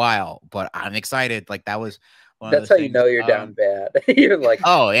for a while, but I'm excited. Like that was. That's how you know you're down bad. You're like,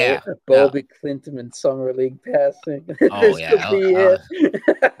 oh yeah, Bobby Clinton in summer league passing. Oh yeah.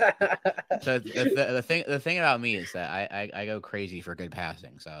 So the thing about me is that I go crazy for good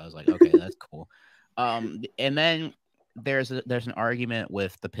passing. So I was like, okay, that's cool. And then there's an argument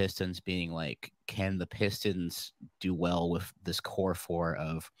with the Pistons being like, can the Pistons do well with this core four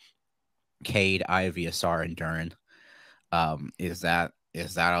of Cade, Ivy, Asar, and Duren? Is that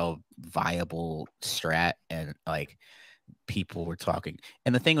a viable strat? And like people were talking,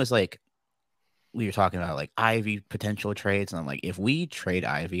 and the thing was like, we were talking about like Ivy potential trades, and I'm like, if we trade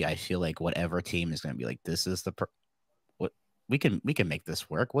Ivy, I feel like whatever team is going to be like, this is what we can make this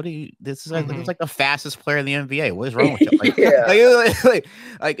work. What do you? This is it's like the fastest player in the NBA. What is wrong with you? Like,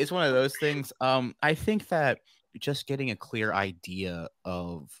 like it's one of those things. I think that just getting a clear idea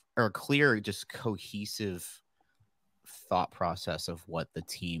of, or a clear, just cohesive thought process of what the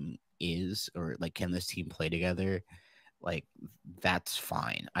team is, or like, can this team play together? Like, that's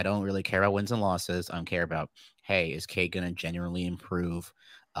fine. I don't really care about wins and losses. I don't care about, hey, is Cade going to genuinely improve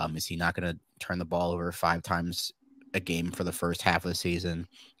Is he not going to turn the ball over 5 times a game for the first half of the season?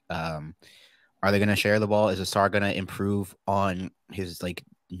 Are they going to share the ball? Is Asar going to improve on his like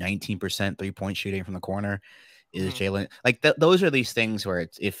 19% 3-point shooting from the corner? Is Jalen like those are these things where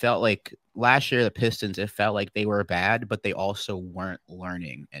it felt like last year the Pistons, it felt like they were bad, but they also weren't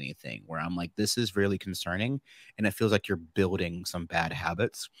learning anything. Where I'm like, this is really concerning, and it feels like you're building some bad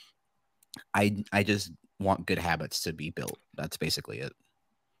habits. I just want good habits to be built. That's basically it.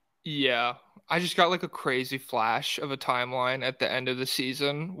 Yeah, I just got like a crazy flash of a timeline at the end of the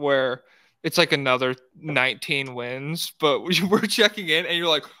season where it's like another 19 wins, but we're checking in and you're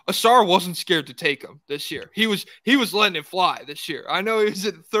like, Asar wasn't scared to take him this year. He was letting it fly this year. I know he was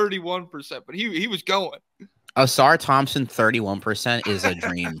at 31%, but he was going. Asar Thompson 31% is a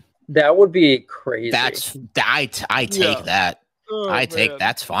dream. That would be crazy. I take that. Oh,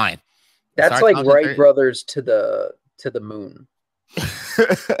 that's fine. That's Asar like Thompson, Wright brothers to the moon.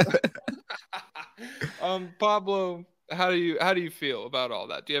 Pablo, how do you feel about all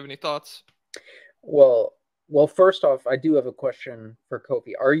that? Do you have any thoughts? Well, first off, I do have a question for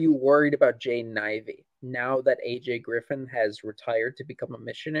Kofi. Are you worried about Jaden Ivey now that AJ Griffin has retired to become a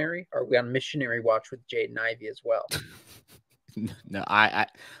missionary? Are we on missionary watch with Jaden Ivey as well? No,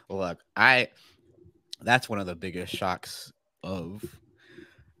 look, that's one of the biggest shocks of.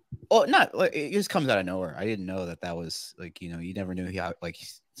 Oh, not like it just comes out of nowhere. I didn't know that was like, you never knew how like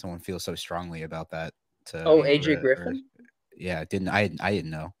someone feels so strongly about that. AJ Griffin? Yeah, I didn't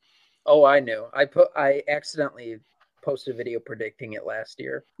know. Oh, I knew. I accidentally posted a video predicting it last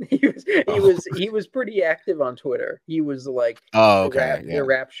year. He was pretty active on Twitter. He was like, "Oh, okay, the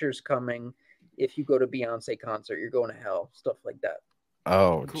rapture's coming. If you go to Beyonce concert, you're going to hell." Stuff like that.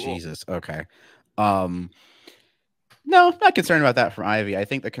 Oh, cool. Jesus. Okay. No, not concerned about that from Ivy. I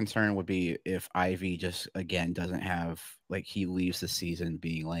think the concern would be if Ivy just again doesn't have like he leaves the season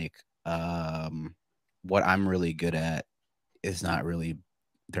being like, what I'm really good at is not really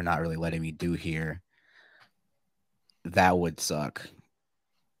they're not really letting me do here. That would suck.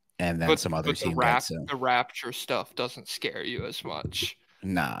 And then some other team gets it. The rapture stuff doesn't scare you as much.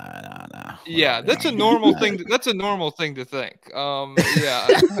 Nah. Yeah, that's a normal thing. That's a normal thing to think. Yeah.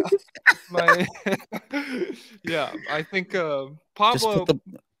 Yeah, I think Pablo.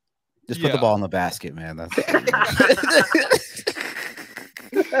 Just put the ball in the basket, man. That's.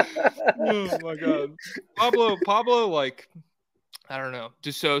 Oh my god, Pablo, like, I don't know,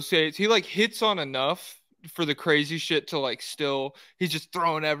 dissociates. He like hits on enough for the crazy shit to like still. He's just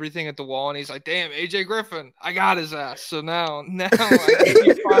throwing everything at the wall, and he's like, "Damn, AJ Griffin, I got his ass." So now I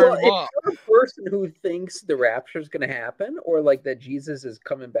keep firing him up. If you're a person who thinks the rapture is going to happen, or like that Jesus is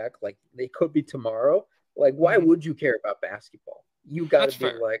coming back, like they could be tomorrow. Like, why would you care about basketball? You got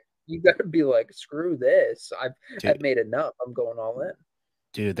to be like, screw this. I've made enough. I'm going all in.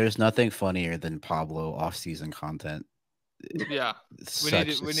 Dude, there's nothing funnier than Pablo off-season content. Yeah, it's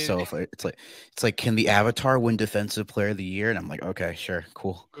like, can the Avatar win Defensive Player of the Year? And I'm like, okay, sure,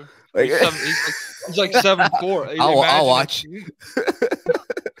 cool. He's like 7'4". I'll watch.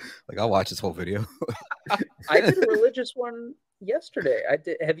 Like, I'll watch this whole video. I did a religious one yesterday.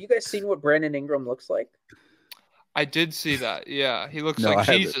 Have you guys seen what Brandon Ingram looks like? I did see that. Yeah, he looks like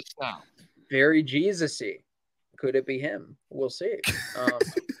Jesus now. Very Jesus-y. Could it be him? We'll see.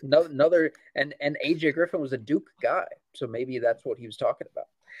 Another and AJ Griffin was a Duke guy, so maybe that's what he was talking about.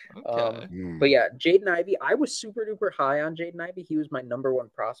 Okay. But yeah, Jaden Ivey, I was super duper high on Jaden Ivey. He was my number one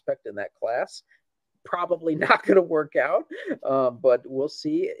prospect in that class. Probably not going to work out, but we'll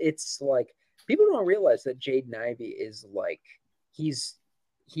see. It's like people don't realize that Jaden Ivey is like he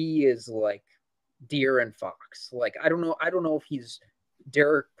is like De'Aaron Fox. Like I don't know if he's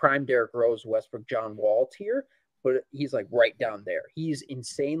Derrick Rose, Westbrook, John Wall tier, but he's like right down there. He's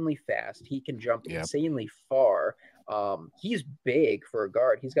insanely fast. He can jump insanely far. He's big for a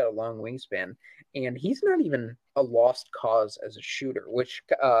guard. He's got a long wingspan, and he's not even a lost cause as a shooter, which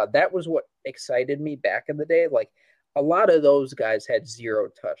that was what excited me back in the day. Like a lot of those guys had zero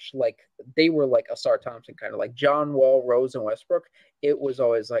touch. Like they were like Asar Thompson, kind of like John Wall, Rose, and Westbrook. It was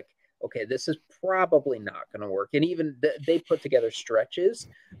always like, okay, this is probably not going to work. And even they put together stretches,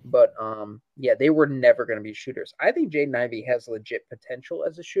 but yeah, they were never going to be shooters. I think Jaden Ivey has legit potential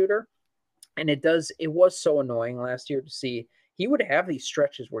as a shooter. And it was so annoying last year to see he would have these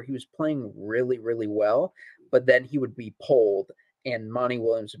stretches where he was playing really, really well, but then he would be pulled and Monty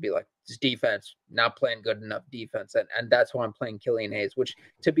Williams would be like, "This defense not playing good enough defense," and that's why I'm playing Killian Hayes. Which,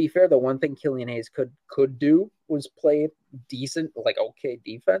 to be fair, the one thing Killian Hayes could do was play decent, like okay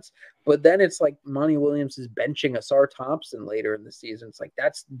defense. But then it's like Monty Williams is benching Asar Thompson later in the season. It's like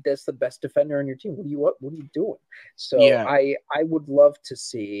that's the best defender on your team. What are you doing? So Yeah. I would love to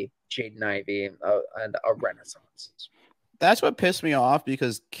see Jaden Ivey and a renaissance. That's what pissed me off,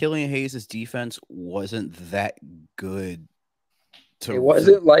 because Killian Hayes' defense wasn't that good. It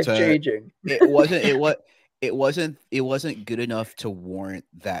wasn't life changing. It wasn't good enough to warrant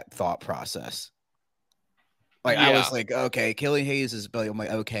that thought process. Like, I was like, okay, Killian Hayes is, I'm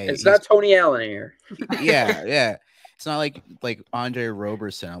like, okay, it's not Tony Allen here. yeah. It's not like Andre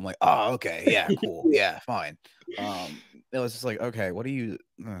Roberson. I'm like, oh, okay, yeah, cool, yeah, fine. It was just like, okay, what do you?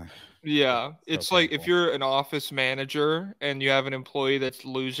 Yeah, it's so like if you're an office manager and you have an employee that's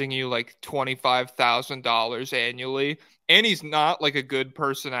losing you like $25,000 annually, and he's not like a good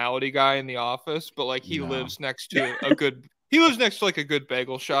personality guy in the office, but like he lives next to a good, he lives next to like a good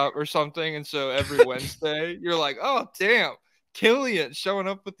bagel shop or something, and so every Wednesday you're like, oh damn, Killian showing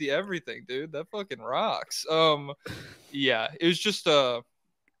up with the everything, dude, that fucking rocks. Yeah, it was just I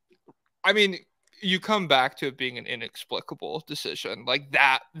mean, you come back to it being an inexplicable decision, like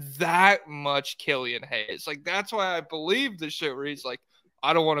that much Killian Hayes. Like, that's why I believe the shit where he's like,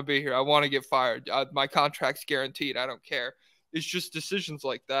 I don't want to be here. I want to get fired. My contract's guaranteed. I don't care. It's just decisions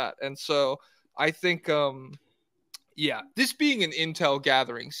like that. And so I think, yeah, this being an intel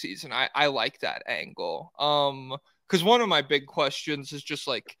gathering season, I like that angle. Because one of my big questions is just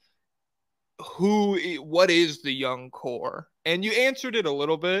like, what is the young core? And you answered it a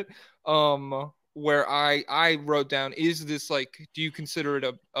little bit. Where I wrote down, is this like, do you consider it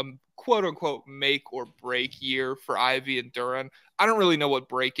a quote unquote make or break year for Ivy and Duren? I don't really know what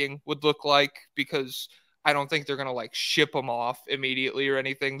breaking would look like, because I don't think they're going to like ship them off immediately or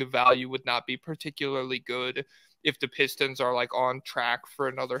anything. The value would not be particularly good if the Pistons are like on track for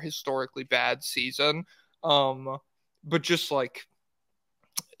another historically bad season. But just like,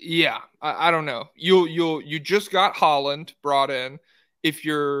 yeah, I don't know. You just got Holland brought in. If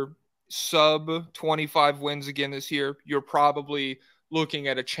you're sub 25 wins again this year, you're probably looking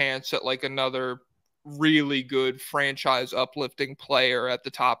at a chance at like another really good franchise uplifting player at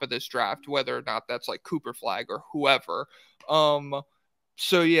the top of this draft, whether or not that's like Cooper Flag or whoever.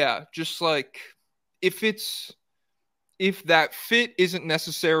 So yeah, just like if that fit isn't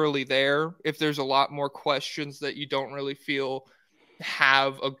necessarily there, if there's a lot more questions that you don't really feel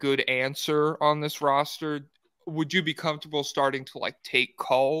have a good answer on this roster, would you be comfortable starting to like take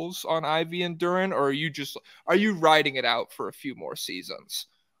calls on Ivy and Duren, or are you riding it out for a few more seasons?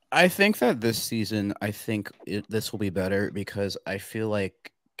 I think that this season, this will be better, because I feel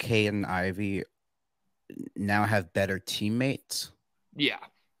like Kay and Ivy now have better teammates. Yeah.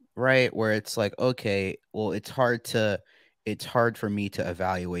 Right. Where it's like, okay, well, it's hard for me to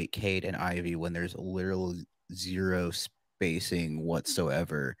evaluate Cade and Ivy when there's literally zero spacing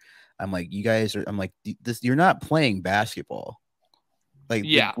whatsoever. I'm like, you're not playing basketball. Like,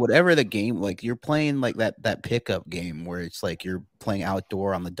 yeah, whatever the game, like you're playing like that pickup game where it's like you're playing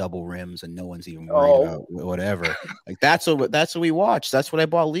outdoor on the double rims and no one's even worried about whatever. Like that's what we watched. That's what I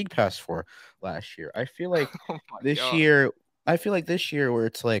bought League Pass for last year. I feel like this year where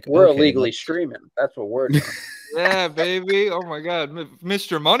it's like we're illegally streaming. That's what we're doing. Yeah, baby. Oh my God,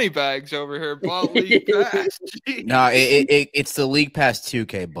 Mr. Moneybags over here bought League Pass. No, it's the League Pass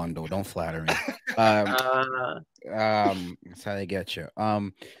 2K bundle. Don't flatter me. That's how they get you.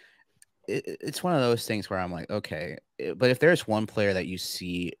 It's one of those things where I'm like, okay, but if there's one player that you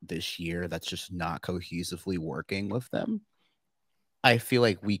see this year that's just not cohesively working with them, I feel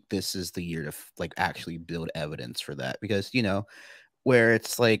like this is the year to like actually build evidence for that, because where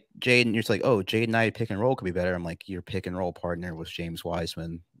it's like Jaden, you're just like, oh, Jaden and I pick and roll could be better. I'm like, your pick and roll partner was James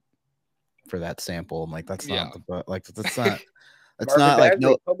Wiseman for that sample. I'm like, that's not that's not like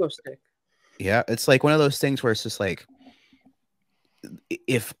no pogo stick. Yeah, it's like one of those things where it's just like,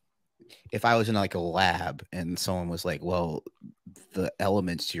 if I was in like a lab and someone was like, well, the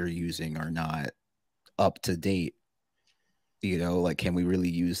elements you're using are not up to date, like, can we really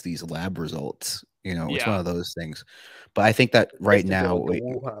use these lab results? It's one of those things. But I think that right now, the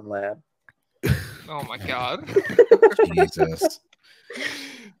Wuhan lab. Oh my God. Jesus.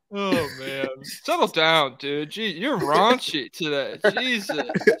 Oh man, settle down, dude. Gee, you're raunchy today. Jesus,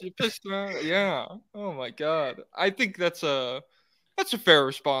 you pissed me off. Yeah. Oh my God. I think that's a fair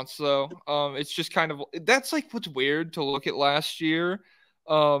response, though. It's just kind of, that's like what's weird to look at last year,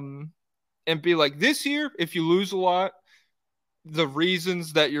 and be like, this year, if you lose a lot, the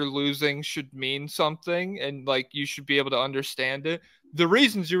reasons that you're losing should mean something, and like you should be able to understand it. The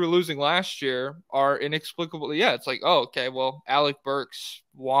reasons you were losing last year are inexplicable. Yeah, it's like, oh, okay, well, Alec Burks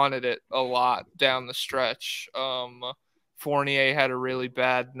wanted it a lot down the stretch. Fournier had a really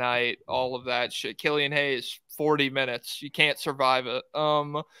bad night, all of that shit. Killian Hayes, 40 minutes. You can't survive it.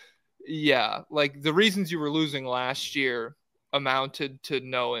 Yeah, like the reasons you were losing last year amounted to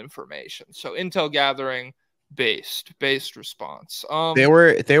no information. So intel gathering based response. There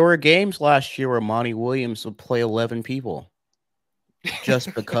were games last year where Monty Williams would play 11 people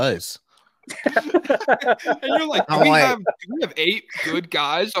just because. And you're like, do I'm we like- have 8 good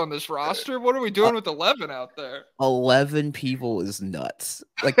guys on this roster? What are we doing with 11 out there? 11 people is nuts.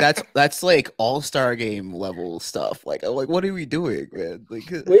 Like that's like all-star game level stuff. Like I'm like, what are we doing, man?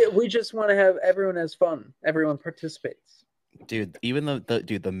 Like we just want to have everyone has fun. Everyone participates. dude, even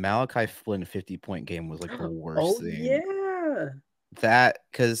the Malachi Flynn 50-point game was like the worst thing. Yeah. That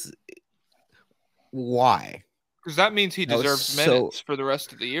because why? Because that means he That was deserves so- minutes for the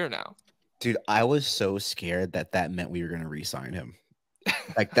rest of the year now. Dude, I was so scared that meant we were gonna re-sign him.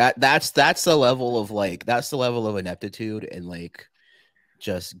 Like that's the level of ineptitude and like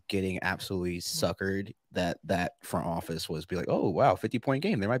just getting absolutely suckered that front office was be like, oh wow, 50-point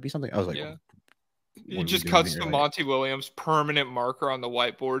game. There might be something. I was like, Yeah. what He are we just doing cuts here? to Like, Monty Williams, permanent marker on the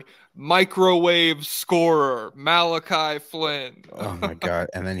whiteboard. Microwave scorer, Malachi Flynn. oh my god.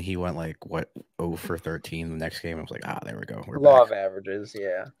 And then he went like what 0 for 13 the next game. I was like, there we go. We're Law back. of averages,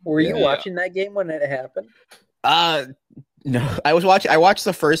 yeah. Were Yeah. you watching that game when it happened? No, I watched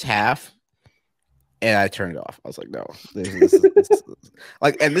the first half and I turned it off. I was like, no, this is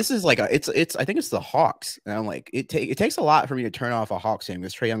like, and this is like it's I think it's the Hawks, and I'm like, it takes a lot for me to turn off a Hawks game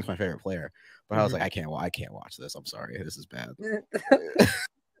because Trae Young's my favorite player, but I was like, I can't watch this. I'm sorry, this is bad.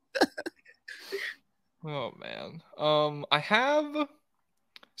 Oh man. I have,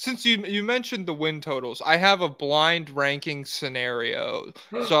 since you mentioned the win totals, I have a blind ranking scenario.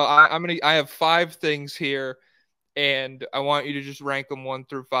 So I have 5 things here, and I want you to just rank them 1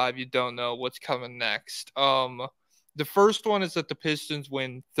 through 5. You don't know what's coming next. The first one is that the Pistons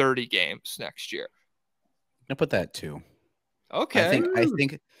win 30 games next year. I put that too. Okay.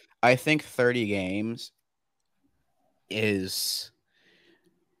 I think 30 games is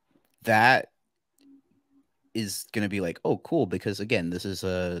going to be like, oh, cool, because again, this is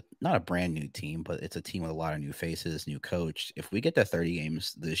not a brand new team, but it's a team with a lot of new faces, new coach. If we get to 30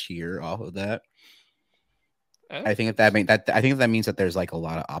 games this year off of that, I think that means that there's like a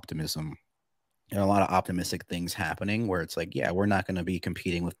lot of optimism and a lot of optimistic things happening where it's like, yeah, we're not going to be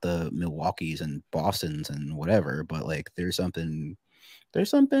competing with the Milwaukees and Bostons and whatever, but like there's something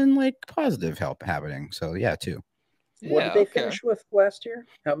like positive help happening. So yeah, too. What did they finish with last year?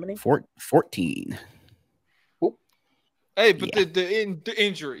 How many? 14. Hey, but Yeah. the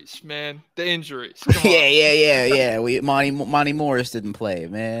injuries, man. The injuries. Come on. Yeah. Monty Morris didn't play,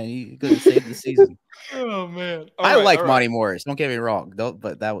 man. He couldn't save the season. Oh man. I like Monty Morris. Don't get me wrong.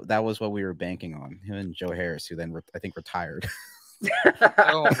 But that was what we were banking on. Him and Joe Harris, who then I think retired.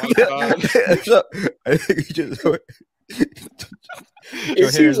 Oh my god. So, I think he just.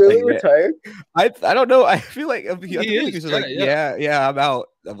 Is he really retired? I don't know. I feel like He is, he's just like, yeah, I'm out.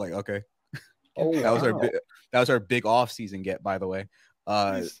 I'm like, okay. Oh, That was our big off season get, by the way.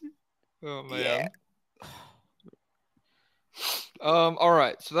 Oh man. Yeah. All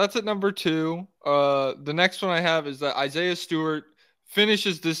right. So that's at number 2. The next one I have is that Isaiah Stewart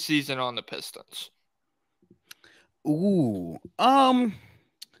finishes this season on the Pistons. Ooh. I'm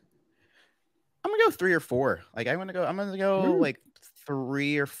gonna go 3 or 4. Like I'm gonna go like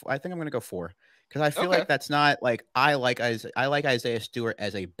 3 or 4. I think I'm gonna go 4 because I feel like that's not like I like Isaiah Stewart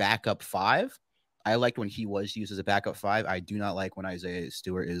as a backup 5. I liked when he was used as a backup 5. I do not like when Isaiah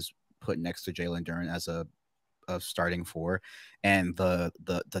Stewart is put next to Jalen Duren as a starting 4. And the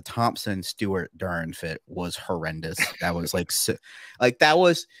Thompson Stewart Duren fit was horrendous. That was like that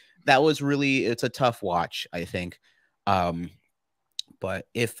was really, it's a tough watch, I think. But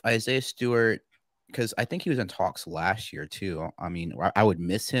if Isaiah Stewart, because I think he was in talks last year too. I mean, I would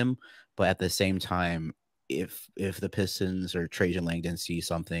miss him, but at the same time, if the Pistons or Trajan Langdon see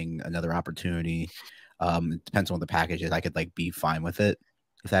something, another opportunity, it depends on what the package is, I could like be fine with it,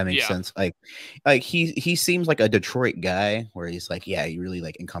 if that makes sense. Like he seems like a Detroit guy where he's like, yeah, he really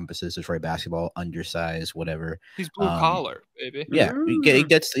like encompasses Detroit basketball, undersized, whatever. He's blue collar, baby. Yeah,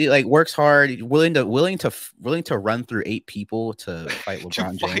 he like works hard, willing to run through 8 people to fight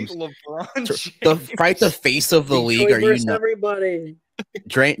LeBron James. To fight the face of the league. Are you everybody?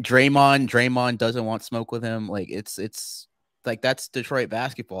 Draymond doesn't want smoke with him. Like it's like that's Detroit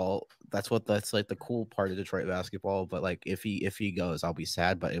basketball. That's like the cool part of Detroit basketball. But like if he goes, I'll be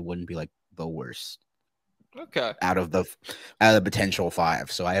sad, but it wouldn't be like the worst Okay. out of the potential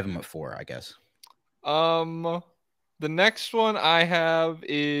 5. So I have him at 4, I guess. The next one I have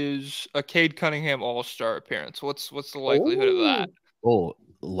is a Cade Cunningham All-Star appearance. What's the likelihood of that? Oh,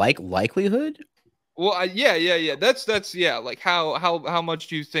 like likelihood? Well, yeah. That's yeah. Like how much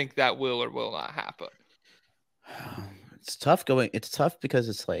do you think that will or will not happen? It's tough going. It's tough because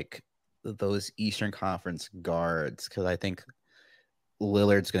it's like those Eastern Conference guards. Because I think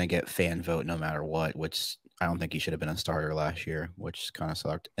Lillard's going to get fan vote no matter what, which I don't think he should have been a starter last year, which kind of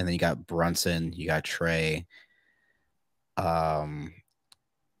sucked. And then you got Brunson, you got Trey, Josh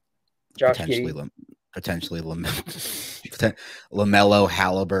potentially Giddey. LaMelo,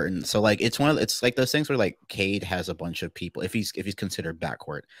 Halliburton. So like it's like those things where like Cade has a bunch of people if he's considered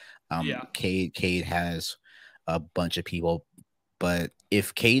backcourt. Yeah. Cade has a bunch of people, but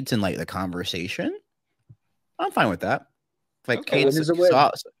if Cade's in like the conversation, I'm fine with that. Like Okay. Cade's Win is a win.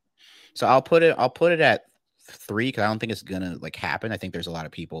 so I'll put it at 3 because I don't think it's gonna like happen. I think there's a lot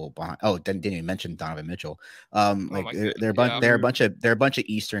of people behind. Oh, didn't even mention Donovan Mitchell. Like they're a bunch of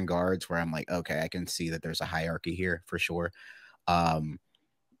Eastern guards where I'm like, okay, I can see that there's a hierarchy here for sure. And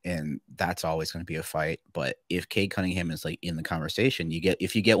that's always going to be a fight. But if Cade Cunningham is like in the conversation,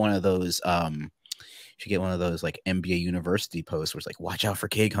 if you get one of those like NBA University posts where it's like, watch out for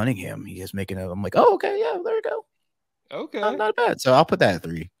Cade Cunningham. He is making I'm like, oh, okay, yeah, there we go. Okay. Not bad. So I'll put that at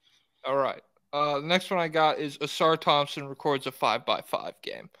 3. All right. The next one I got is Asar Thompson records a 5x5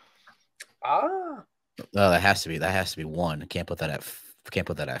 game. Ah. That has to be 1. Can't put that at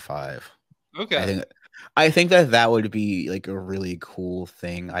 5. Okay. I think that would be like a really cool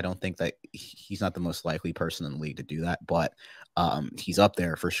thing. I don't think that he's not the most likely person in the league to do that, but he's up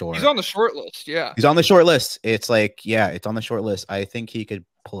there for sure. He's on the short list. Yeah. He's on the short list. It's like, yeah, it's on the short list. I think he could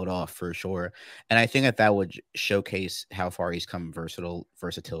pull it off for sure. And I think that would showcase how far he's come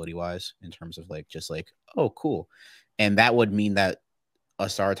versatility wise in terms of like, just like, oh, cool. And that would mean that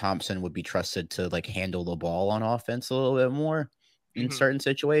Asar Thompson would be trusted to like handle the ball on offense a little bit more in certain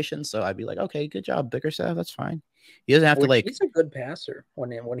situations. So I'd be like, okay, good job, Bickerstaff. That's fine. He doesn't have to like. He's a good passer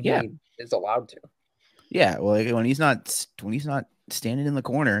when he is allowed to. Yeah, well, like, when he's not standing in the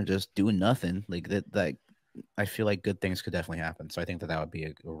corner just doing nothing like that, I feel like good things could definitely happen. So I think that would be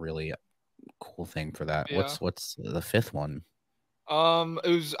a really cool thing for that. Yeah. What's the 5th one?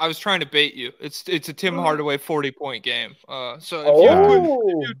 I was trying to bait you. It's a Tim Hardaway 40-point game. So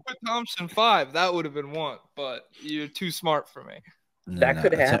if you put Thompson 5, that would have been 1. But you're too smart for me. That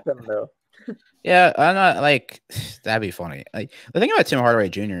could happen though. Yeah, I'm not like that'd be funny. Like the thing about Tim Hardaway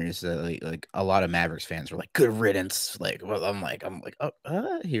Jr. is that like a lot of Mavericks fans were like, "Good riddance." Like, well, I'm like,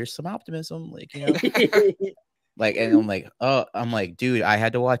 oh, here's some optimism. Like, you know, like, and I'm like, dude, I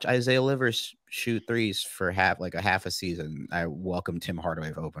had to watch Isaiah Livers shoot threes for a half a season. I welcome Tim Hardaway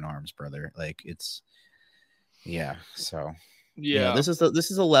with open arms, brother. Like, it's So yeah, you know, this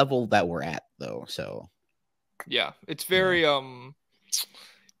is a level that we're at though. So yeah, it's very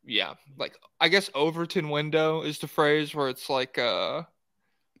yeah, like I guess Overton window is the phrase where it's like the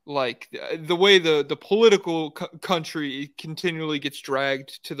way the political country continually gets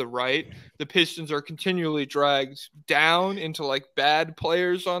dragged to the right, the Pistons are continually dragged down into like bad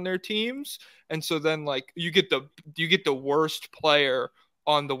players on their teams, and so then like you get the worst player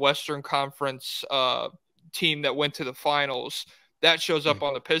on the Western Conference team that went to the finals that shows up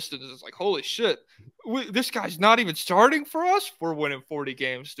on the Pistons. It's like, holy shit, this guy's not even starting for us. We're winning 40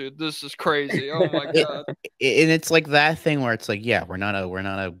 games, dude. This is crazy. Oh my god. And it's like that thing where it's like, yeah, we're not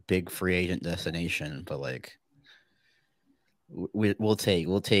a big free agent destination, but like we'll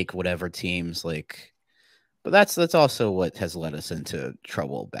take whatever teams like. But that's also what has led us into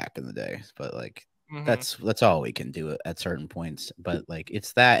trouble back in the day. But like that's all we can do at certain points. But like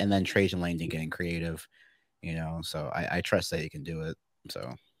it's that, and then Trajan Langdon getting creative. You know, so I trust that he can do it.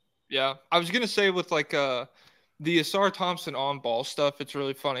 So, yeah, I was gonna say with like the Asar Thompson on ball stuff, it's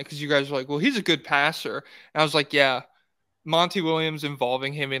really funny because you guys are like, well, he's a good passer, and I was like, yeah, Monty Williams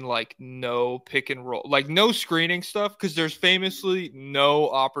involving him in like no pick and roll, like no screening stuff, because there's famously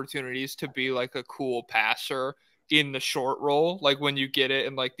no opportunities to be like a cool passer in the short roll, like when you get it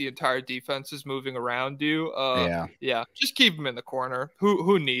and like the entire defense is moving around you. Yeah, just keep him in the corner.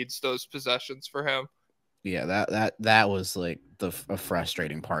 Who needs those possessions for him? Yeah, that was like a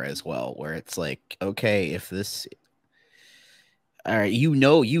frustrating part as well, where it's like, okay, if this, all right, you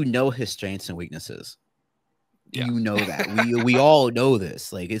know his strengths and weaknesses. Yeah. You know that we all know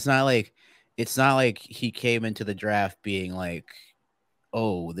this. Like it's not like he came into the draft being like,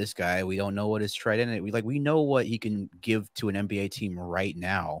 oh, this guy, we don't know what his trade in it. We know what he can give to an NBA team right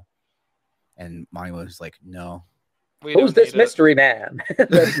now. And Monty was like, no. We Who's don't this need it. mystery man?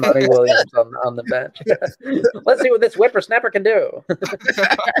 That's Monty Williams on the bench. Let's see what this whippersnapper can do.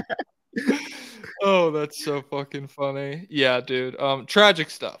 Oh, that's so fucking funny. Yeah, dude. Tragic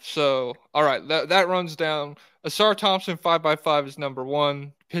stuff. So, all right, that runs down. Asar Thompson 5x5 is number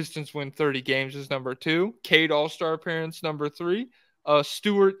 1. Pistons win 30 games is number 2. Cade All-Star appearance number 3.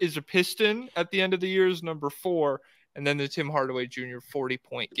 Stewart is a Piston at the end of the year is number 4. And then the Tim Hardaway Jr.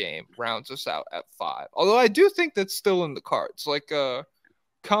 40-point game rounds us out at 5. Although I do think that's still in the cards. Like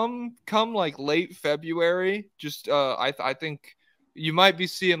come like late February, just I think you might be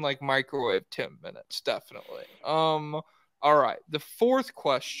seeing like microwave Tim minutes, definitely. All right. The fourth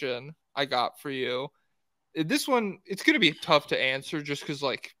question I got for you. This one, it's gonna be tough to answer just because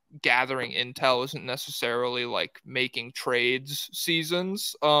like gathering intel isn't necessarily like making trades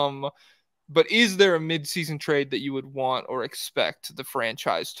seasons. But is there a mid-season trade that you would want or expect the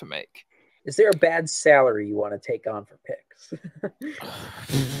franchise to make? Is there a bad salary you want to take on for picks?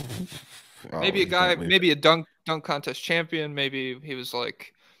 Maybe a guy, maybe a dunk contest champion. Maybe he was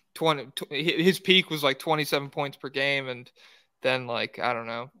like 20. His peak was like 27 points per game, and then like I don't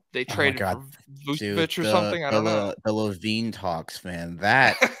know, they traded for Vucevic or something. I don't know. The Levine talks, man.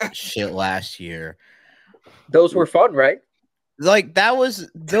 That shit last year. Those were fun, right? Like those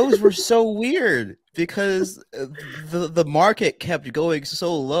were so weird because the market kept going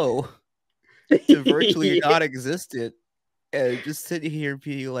so low to virtually non-existent, and just sitting here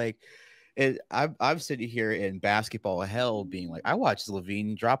being like, and I'm sitting here in basketball hell being like, I watched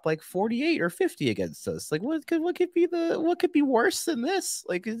Levine drop like 48 or 50 against us. Like what could be worse than this?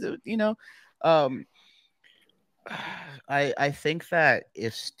 Like I think that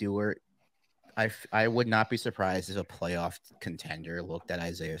if Stewart, I would not be surprised if a playoff contender looked at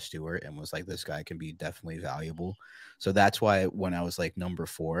Isaiah Stewart and was like, this guy can be definitely valuable. So that's why when I was like number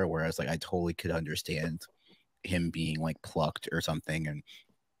 4, where I was like, I totally could understand him being like plucked or something. And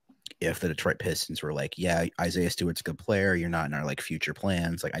if the Detroit Pistons were like, yeah, Isaiah Stewart's a good player, you're not in our like future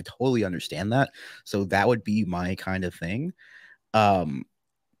plans. Like I totally understand that. So that would be my kind of thing.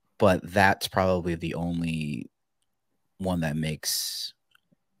 But that's probably the only one that makes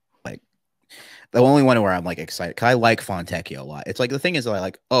like the only one where I'm like excited because I like Fontecchio a lot. It's like the thing is, I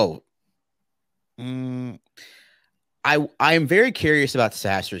like, I'm very curious about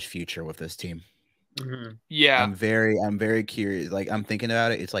Sasser's future with this team. Mm-hmm. Yeah, I'm very curious. Like I'm thinking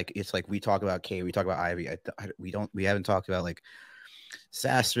about it. It's like we talk about K, we talk about Ivy. We haven't talked about like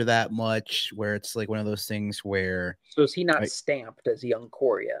Sasser that much. Where it's like one of those things where. So is he not like, stamped as young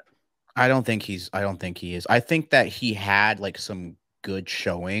core yet? I don't think he is. I think that he had like some good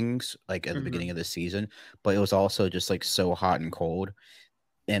showings like at the beginning of the season, but it was also just like so hot and cold.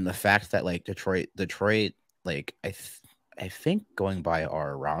 And the fact that like Detroit, like I think going by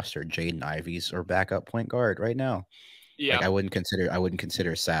our roster, Jaden Ivey's our backup point guard right now. Yeah. Like I wouldn't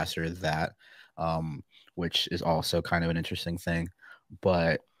consider Sasser that, which is also kind of an interesting thing.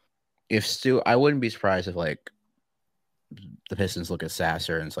 But I wouldn't be surprised if like the Pistons look at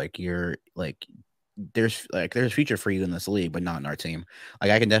Sasser and it's like you're like there's a future for you in this league, but not in our team.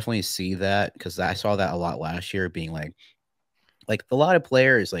 Like I can definitely see that because I saw that a lot last year, being like a lot of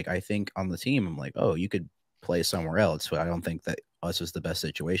players like I think on the team, I'm like, oh, you could play somewhere else, but I don't think that us is the best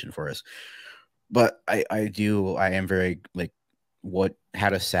situation for us. But I am very like, how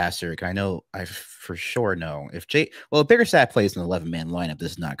does Sasser? I know I for sure know if Bickerstaff plays an 11-man lineup,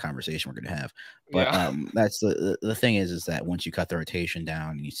 this is not a conversation we're gonna have. But that's the thing is that once you cut the rotation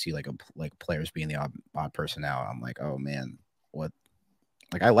down and you see like players being the odd person out, I'm like, oh man, what?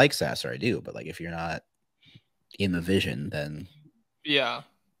 Like I like Sasser, I do, but like if you're not in the vision, then yeah.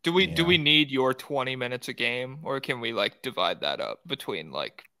 Do we need your 20 minutes a game, or can we like divide that up between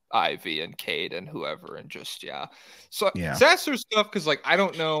like Ivy and Cade and whoever and just Sasser's stuff, because like I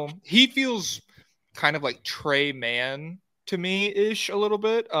don't know, he feels kind of like Trey Mann to me ish a little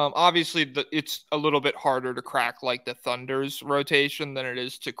bit. Obviously it's a little bit harder to crack like the Thunder's rotation than it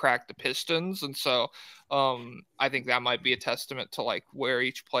is to crack the Pistons, and so I think that might be a testament to like where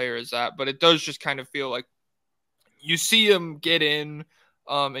each player is at. But it does just kind of feel like you see him get in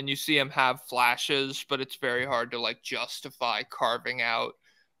and you see him have flashes, but it's very hard to like justify carving out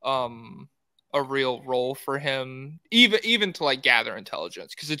a real role for him, even to like gather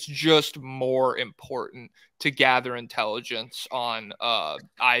intelligence, because it's just more important to gather intelligence on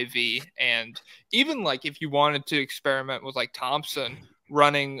Ivy. And even like if you wanted to experiment with like Thompson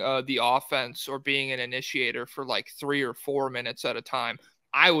running the offense or being an initiator for like 3 or 4 minutes at a time,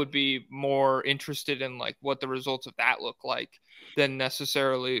 I would be more interested in like what the results of that look like than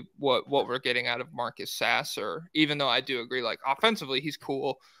necessarily what we're getting out of Marcus Sasser. Even though I do agree, like offensively, he's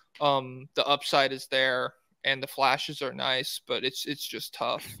cool. The upside is there and the flashes are nice, but it's just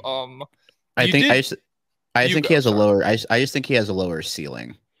tough. I You think did I you think he go, has a sorry. lower. I just think he has a lower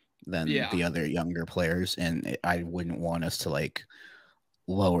ceiling than Yeah. the other younger players, and I wouldn't want us to like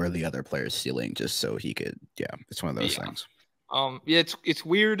lower the other player's ceiling just so he could. Yeah, it's one of those Yeah. things. Yeah, it's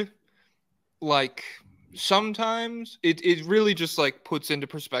weird. Like sometimes it really just like puts into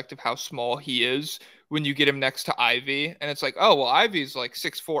perspective how small he is when you get him next to Ivy, and it's like, oh well, Ivy's like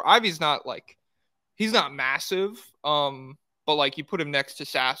 6'4". Ivy's not like he's not massive. But like you put him next to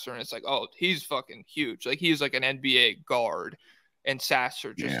Sasser, and it's like, oh, he's fucking huge. Like he's like an NBA guard, and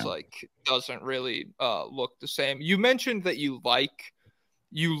Sasser just Yeah. like doesn't really look the same. You mentioned that you like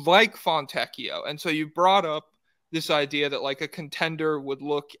Fontecchio, and so you brought up this idea that like a contender would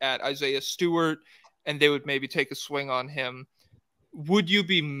look at Isaiah Stewart and they would maybe take a swing on him. Would you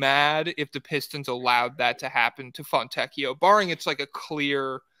be mad if the Pistons allowed that to happen to Fontecchio, barring it's like a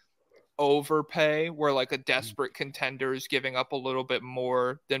clear overpay where like a desperate contender is giving up a little bit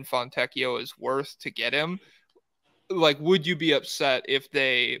more than Fontecchio is worth to get him? Like, would you be upset if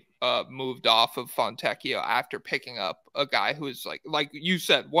they moved off of Fontecchio after picking up a guy who is like you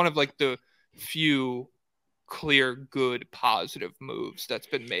said, one of like the few clear, good, positive moves that's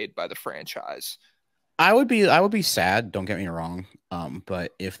been made by the franchise? I would be sad, don't get me wrong.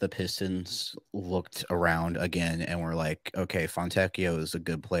 But if the Pistons looked around again and were like, okay, Fontecchio is a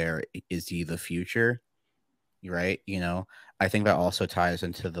good player, is he the future? Right? I think that also ties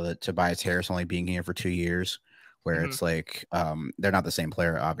into the Tobias Harris only being here for 2 years, where it's like they're not the same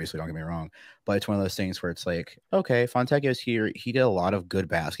player, obviously, don't get me wrong. But it's one of those things where it's like, okay, Fontecchio's here. He did a lot of good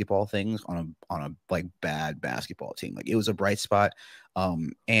basketball things on a like bad basketball team. Like it was a bright spot.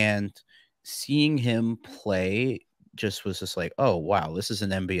 And seeing him play just was just like, oh wow, this is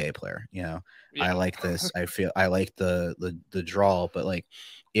an NBA player. I Yeah. like this. I like the draw. But like,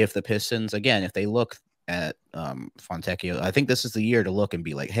 if the Pistons again, if they look at Fontecchio, I think this is the year to look and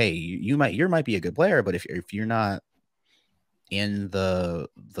be like, hey, you might be a good player, but if you're not in the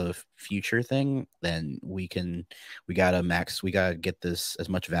future thing, then we gotta get this as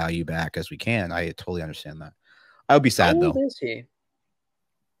much value back as we can. I totally understand that. I would be How sad old though. is he?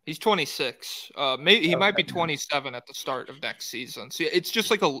 He's 26. Maybe he might Okay. be 27 at the start of next season. So it's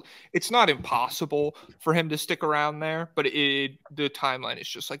just like it's not impossible for him to stick around there, but the timeline is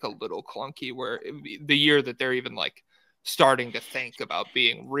just like a little clunky where the year that they're even like starting to think about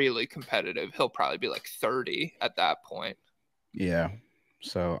being really competitive, he'll probably be like 30 at that point. Yeah.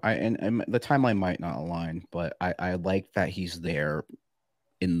 So and the timeline might not align, but I like that he's there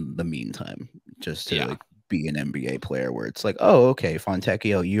in the meantime, just to like be an NBA player where it's like, oh, okay,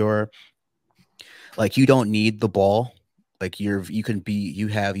 Fontecchio, you're like, you don't need the ball. Like you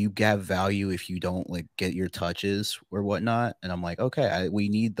have value if you don't like get your touches or whatnot. And I'm like, okay, we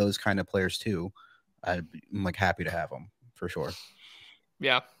need those kind of players too. I'm like happy to have them for sure.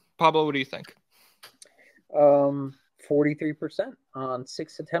 Yeah. Pablo, what do you think? 43% on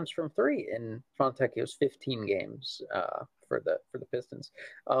 6 attempts from 3 in Fontecchio's 15 games for the Pistons.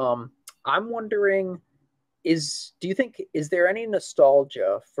 I'm wondering, is there any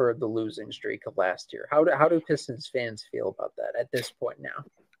nostalgia for the losing streak of last year? How do Pistons fans feel about that at this point now?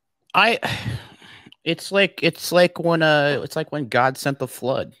 It's like when God sent the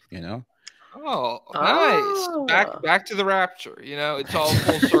flood, Oh, nice. Back to the Rapture. It's all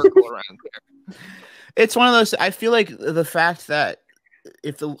full circle around there. It's one of those. I feel like the fact that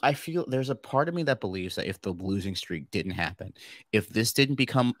I feel there's a part of me that believes that if the losing streak didn't happen, if this didn't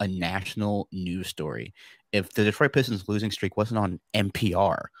become a national news story, if the Detroit Pistons losing streak wasn't on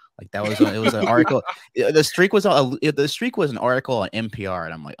NPR, like it was an article. The streak was an article on NPR,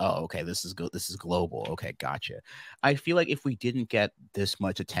 and I'm like, oh, okay, this is global. Okay, gotcha. I feel like if we didn't get this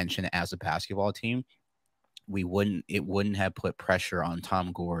much attention as a basketball team, it wouldn't have put pressure on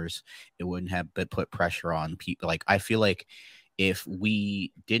Tom Gores. It wouldn't have put pressure on people. Like, I feel like if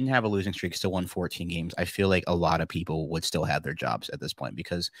we didn't have a losing streak, still won 14 games, I feel like a lot of people would still have their jobs at this point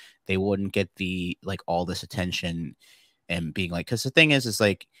because they wouldn't get all this attention and being like, because the thing is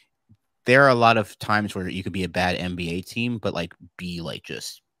like, there are a lot of times where you could be a bad NBA team, but like be like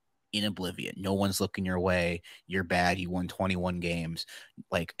just in oblivion. No one's looking your way. You're bad. You won 21 games.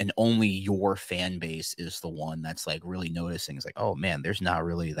 Like, and only your fan base is the one that's like really noticing. It's like, oh man, there's not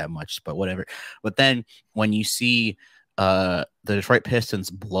really that much, but whatever. But then when you see the Detroit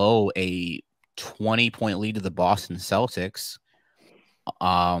Pistons blow a 20-point lead to the Boston Celtics,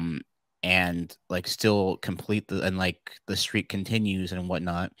 and like still complete the streak continues and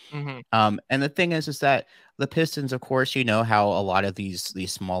whatnot. Mm-hmm. And the thing is that the Pistons, of course, you know how a lot of these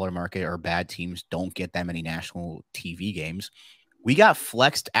smaller market or bad teams don't get that many national TV games. We got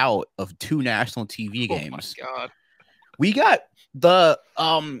flexed out of 2 national TV Oh my games. God. We got the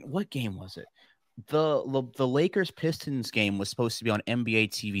what game was it? The Lakers Pistons game was supposed to be on NBA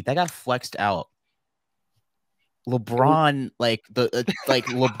TV. That got flexed out. LeBron,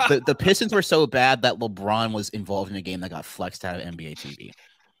 the Pistons were so bad that LeBron was involved in a game that got flexed out of NBA TV.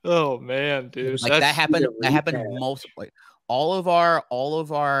 Oh man, dude. Like that happened. the That happened rematch. multiple. Like all of our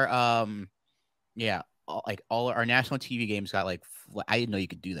yeah, all our national TV games got like. I didn't know you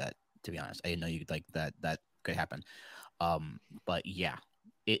could do that. To be honest, I didn't know you could like that could happen. But yeah,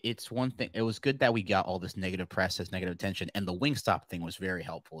 it's one thing. It was good that we got all this negative press, this negative attention, and the Wingstop thing was very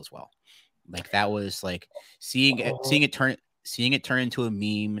helpful as well. Like that was like seeing it turn into a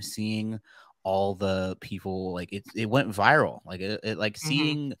meme, seeing all the people like it went viral. Like it like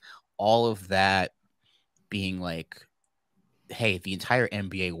seeing all of that being like, hey, the entire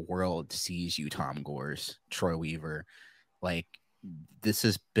NBA world sees you, Tom Gores, Troy Weaver. Like this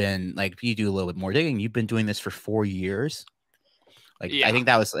has been like, if you do a little bit more digging, you've been doing this for 4 years. Like I think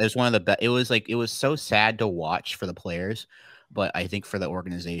it was one of the best. It was so sad to watch for the players, but I think for the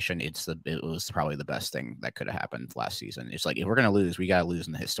organization, it was probably the best thing that could have happened last season. It's like, if we're gonna lose, we gotta lose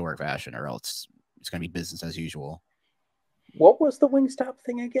in the historic fashion, or else it's gonna be business as usual. What was the Wingstop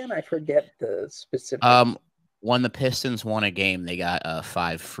thing again? I forget the specifics. When the Pistons won a game, they got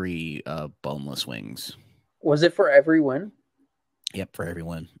 5 free boneless wings. Was it for every win? Yep, for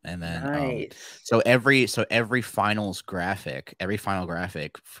everyone. And then Nice. so every final graphic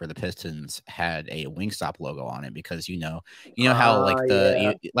for the Pistons had a Wingstop logo on it, because you know how like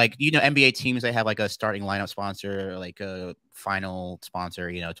NBA teams, they have like a starting lineup sponsor, like a final sponsor,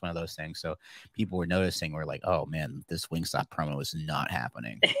 it's one of those things. So people were noticing, we're like, oh man, this Wingstop promo is not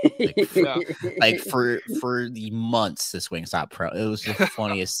happening. Like for the months, this Wingstop pro, it was the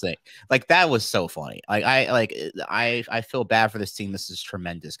funniest thing. Like that was so funny. Like I feel bad for this team. This is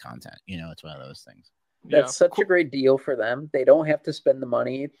tremendous content. It's one of those things. That's such a great deal for them. They don't have to spend the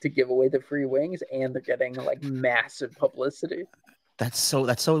money to give away the free wings, and they're getting like massive publicity. That's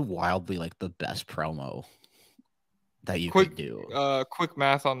so wildly like the best promo that you could do. Quick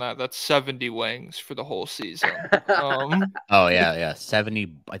math on that. That's 70 wings for the whole season. Oh yeah,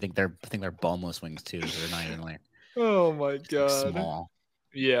 70. I think they're boneless wings too. So they're not even like. Oh my God. Small.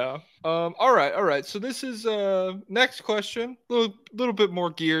 Yeah. All right. So this is next question. Little bit more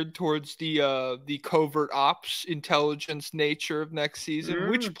geared towards the covert ops intelligence nature of next season.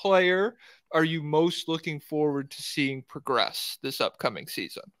 Which player are you most looking forward to seeing progress this upcoming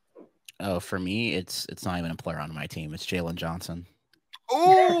season? Oh, for me, it's not even a player on my team. It's Jalen Johnson.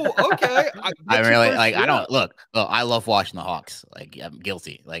 Oh, okay. I really like. I don't look. I love watching the Hawks. Like I'm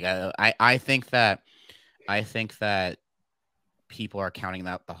guilty. Like I think that people are counting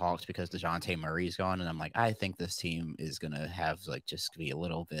out the Hawks because DeJounte Murray's gone, and I'm like, I think this team is gonna have like just be a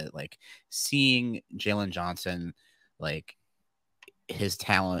little bit like seeing Jalen Johnson, like his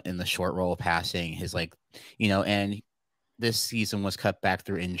talent in the short roll passing, his like, and this season was cut back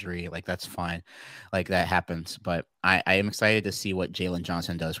through injury. Like that's fine, like that happens. But I am excited to see what Jalen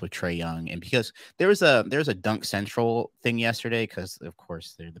Johnson does with Trae Young, and because there was a Dunk Central thing yesterday, because of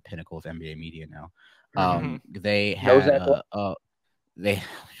course they're the pinnacle of NBA media now. They had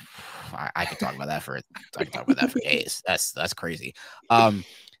I could talk about that for days. That's crazy.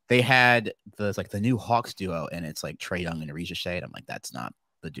 They had the new Hawks duo, and it's like Trae Young and Arisha Shade. I'm like, that's not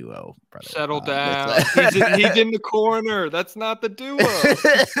the duo, brother. Settle down. He's in the corner. That's not the duo.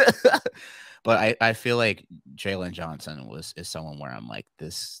 But I feel like Jalen Johnson is someone where I'm like,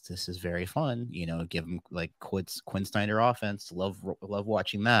 this is very fun. Give him like Quinn Snyder offense. Love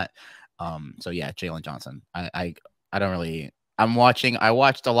watching that. So yeah, Jalen Johnson. I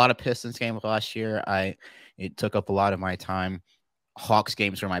watched a lot of Pistons games last year. It took up a lot of my time. Hawks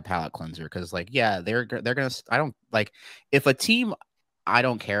games were my palate cleanser, because like, yeah, they're gonna. I don't like, if a team I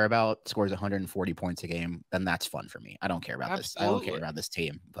don't care about scores 140 points a game, then that's fun for me. I don't care about this. I don't care about this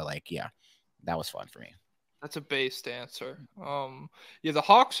team, but like, yeah, that was fun for me. That's a based answer. Yeah, the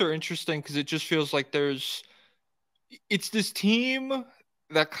Hawks are interesting because it just feels like it's this team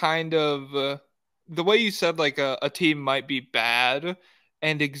that kind of, the way you said, like a team might be bad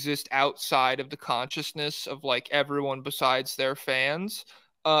and exist outside of the consciousness of like everyone besides their fans.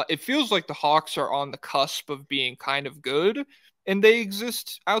 It feels like the Hawks are on the cusp of being kind of good, and they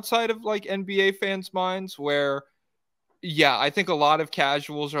exist outside of like NBA fans' minds, where, yeah, I think a lot of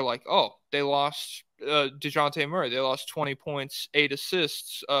casuals are like, oh, they lost DeJounte Murray. They lost 20 points, 8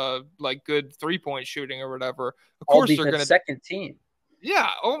 assists, like good 3-point shooting or whatever. Of All course they're defense gonna. second team. Yeah.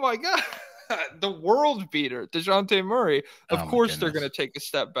 Oh my God. The world beater, DeJounte Murray. Of Oh my course they're goodness. gonna take a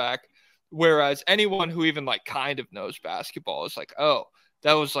step back. Whereas anyone who even like kind of knows basketball is like, oh,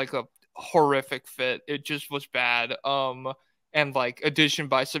 that was like a horrific fit. It just was bad. And like addition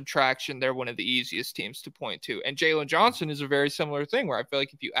by subtraction, they're one of the easiest teams to point to. And Jalen Johnson is a very similar thing where I feel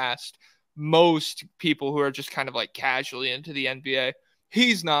like if you asked most people who are just kind of like casually into the NBA,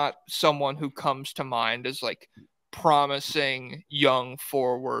 he's not someone who comes to mind as like promising young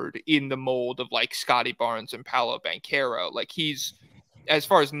forward in the mold of like Scotty Barnes and Paolo Banchero. Like he's, as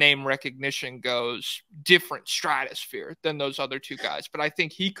far as name recognition goes, different stratosphere than those other two guys. But I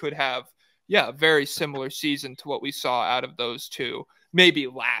think he could have, a very similar season to what we saw out of those two, maybe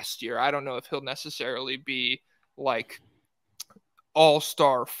last year. I don't know if he'll necessarily be like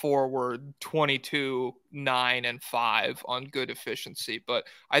all-star forward 22, 9, and 5 on good efficiency, but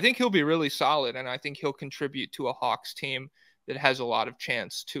I think he'll be really solid, and I think he'll contribute to a Hawks team that has a lot of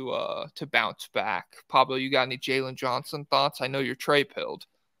chance to bounce back. Pablo, you got any Jalen Johnson thoughts? I know you're Trey pilled.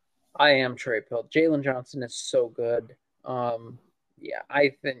 I am Trey pilled. Jalen Johnson is so good. Yeah,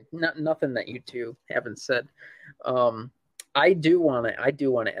 I think nothing that you two haven't said. I do want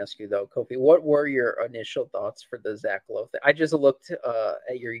to ask you though, Kofi, what were your initial thoughts for the Zach Lowe thing? I just looked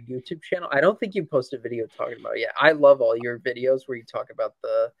at your YouTube channel. I don't think you posted a video talking about it yet. I love all your videos where you talk about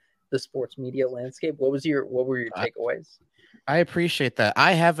the sports media landscape. What were your takeaways? I appreciate that.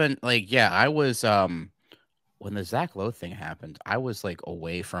 I haven't I was when the Zach Lowe thing happened, I was like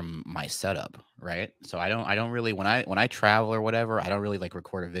away from my setup, right? So I don't really when I travel or whatever, I don't really like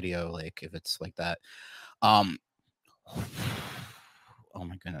record a video like if it's like that. Oh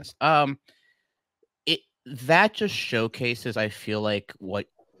my goodness. That just showcases, I feel like, what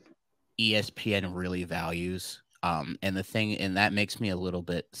ESPN really values. And that makes me a little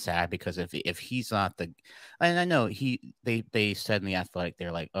bit sad because if he's not and I know they said in The Athletic,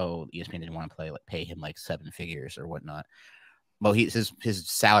 they're like, oh, ESPN didn't want to pay him like 7 figures or whatnot. Well, his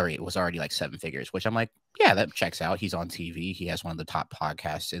salary was already like 7 figures, which I'm like, yeah, that checks out. He's on TV. He has one of the top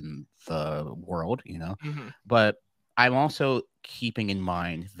podcasts in the world, Mm-hmm. But I'm also keeping in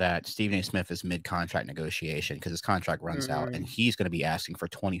mind that Stephen A. Smith is mid-contract negotiation because his contract runs out, and he's going to be asking for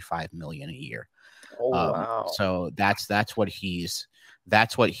 $25 million a year. Oh wow! So that's what he's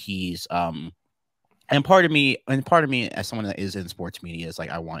and part of me as someone that is in sports media is like,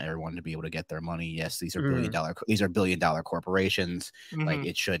 I want everyone to be able to get their money. Yes, these are billion dollar corporations. Mm-hmm. Like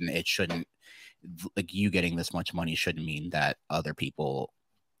it shouldn't like you getting this much money shouldn't mean that other people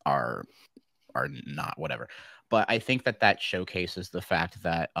are not, whatever. But I think that showcases the fact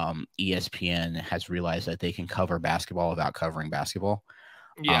that ESPN has realized that they can cover basketball without covering basketball.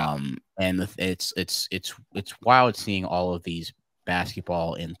 Yeah. And it's wild seeing all of these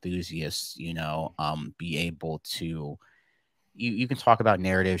basketball enthusiasts, be able to you can talk about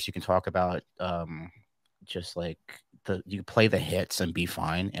narratives, you can talk about just like you play the hits and be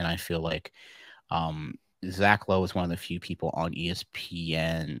fine. And I feel like Zach Lowe is one of the few people on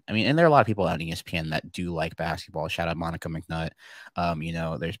ESPN. I mean, and there are a lot of people on ESPN that do like basketball. Shout out Monica McNutt.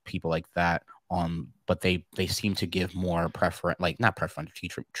 There's people like that on, but they seem to give more not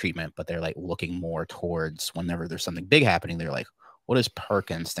preferential treatment, but they're like looking more towards whenever there's something big happening. They're like, what does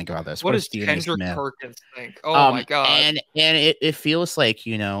Perkins think about this? What does Kendrick Perkins think? Oh my God. And it feels like,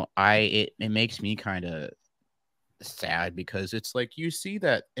 it makes me kind of sad because it's like you see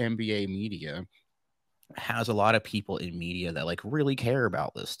that NBA media has a lot of people in media that like really care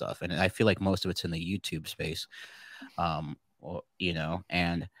about this stuff, and I feel like most of it's in the YouTube space, and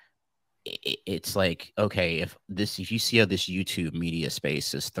it's like, okay, if you see how this YouTube media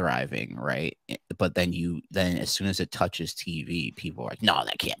space is thriving, right? But then as soon as it touches TV, people are like, no,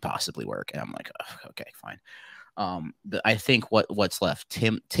 that can't possibly work, and I'm like, oh, okay, fine. I think what's left,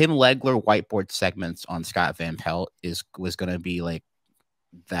 Tim Legler whiteboard segments on Scott Van Pelt was going to be like,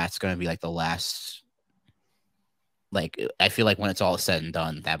 that's going to be like the last. Like, I feel like when it's all said and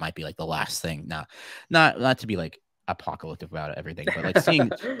done, that might be like the last thing. Not to be like apocalyptic about everything, but like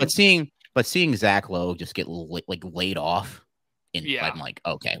seeing Zach Lowe just get laid off, I'm like,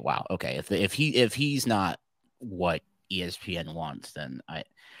 okay, wow, okay. If he's not what ESPN wants, then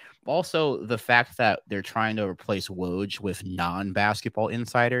also the fact that they're trying to replace Woj with non-basketball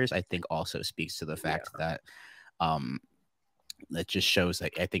insiders, I think also speaks to the fact that that just shows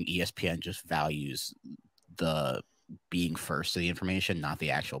that I think ESPN just values the being first to the information, not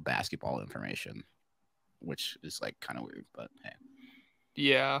the actual basketball information, which is like kind of weird, but hey.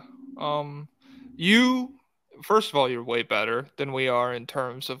 Yeah. You first of all, you're way better than we are in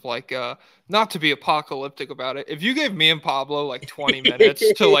terms of like not to be apocalyptic about it. If you gave me and Pablo like 20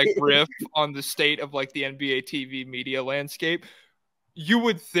 minutes to like riff on the state of like the NBA TV media landscape, you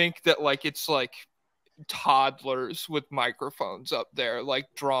would think that like it's like toddlers with microphones up there like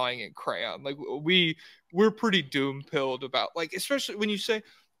drawing in crayon. Like we're pretty doom pilled about, like, especially when you say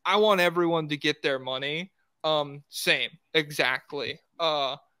I want everyone to get their money. Same, exactly.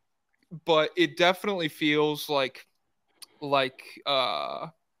 But it definitely feels like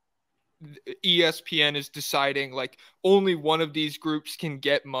ESPN is deciding like only one of these groups can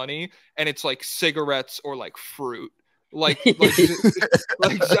get money, and it's like cigarettes or like fruit. Like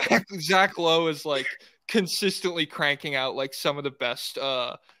Zach Lowe is like consistently cranking out like some of the best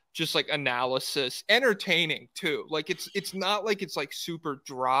just like analysis, entertaining too. Like it's not like it's like super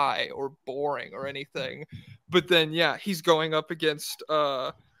dry or boring or anything. But then yeah, he's going up against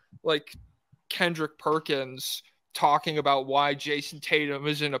like Kendrick Perkins talking about why Jason Tatum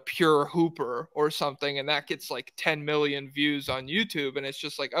isn't a pure hooper or something, and that gets like 10 million views on YouTube, and it's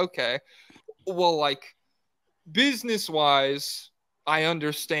just like, okay, well, like business wise, I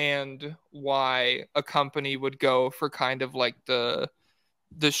understand why a company would go for kind of like the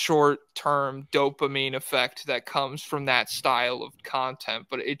short term dopamine effect that comes from that style of content,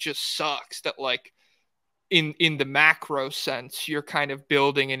 but it just sucks that like in the macro sense, you're kind of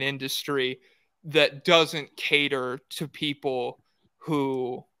building an industry that doesn't cater to people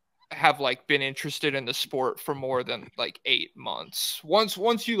who have like been interested in the sport for more than like 8 months. Once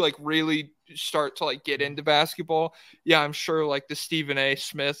you like really start to like get into basketball, yeah, I'm sure like the Stephen A.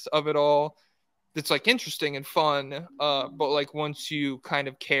 Smith of it all, that's like interesting and fun. But like once you kind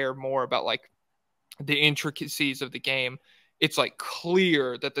of care more about like the intricacies of the game, it's like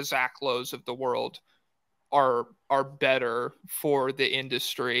clear that the Zach Lowe's of the world are better for the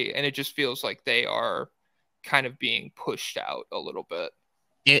industry, and it just feels like they are kind of being pushed out a little bit.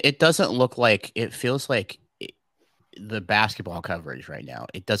 It doesn't look like, it feels like the basketball coverage right now,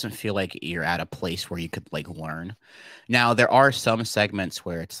 it doesn't feel like you're at a place where you could like learn. Now there are some segments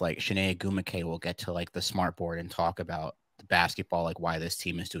where it's like Shanae Gumake will get to like the smart board and talk about the basketball, like why this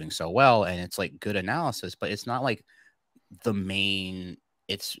team is doing so well, and it's like good analysis, but it's not like the main,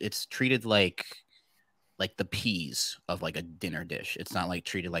 it's treated like the peas of like a dinner dish. It's not like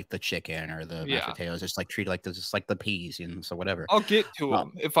treated like the chicken or the mashed potatoes. It's like treated like just like the peas, and so whatever. I'll get to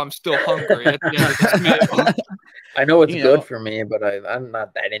them if I'm still hungry at the end of this meal. I know it's good for me, but I'm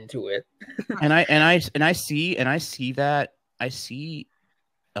not that into it. and I see that the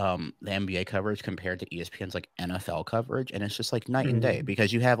NBA coverage compared to ESPN's like NFL coverage, and it's just like night and day,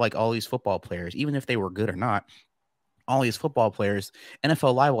 because you have like all these football players, even if they were good or not. All these football players,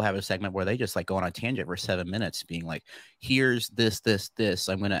 NFL Live will have a segment where they just like go on a tangent for 7 minutes being like, here's this.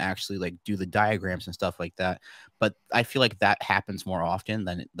 I'm going to actually like do the diagrams and stuff like that. But I feel like that happens more often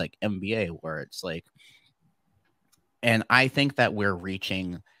than like NBA, where it's like, and I think that we're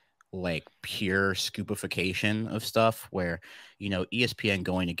reaching like pure scoopification of stuff where, you know, ESPN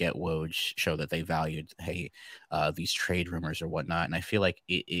going to get Woj show that they valued, hey, these trade rumors or whatnot. And I feel like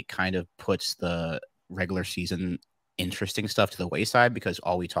it kind of puts the regular season interesting stuff to the wayside, because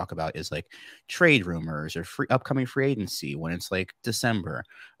all we talk about is like trade rumors or upcoming free agency when it's like December,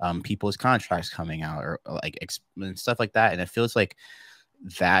 people's contracts coming out, or like and stuff like that. And it feels like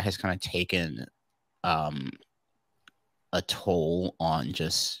that has kind of taken a toll on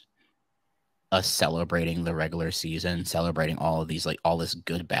just us celebrating the regular season, celebrating all of these, like all this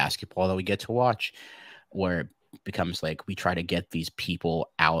good basketball that we get to watch, where it becomes like we try to get these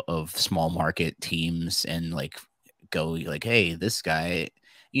people out of small market teams and like go like, hey, this guy,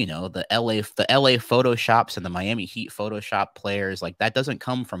 you know, the LA Photoshops and the Miami Heat Photoshop players, like that doesn't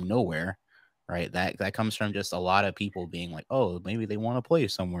come from nowhere, right? That comes from just a lot of people being like, oh, maybe they want to play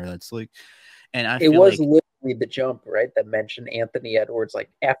somewhere that's like, and I feel was like literally the jump, right, that mentioned Anthony Edwards. Like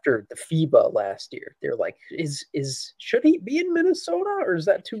after the FIBA last year, they're like, should he be in Minnesota, or is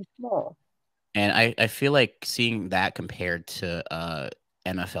that too small? And I feel like seeing that compared to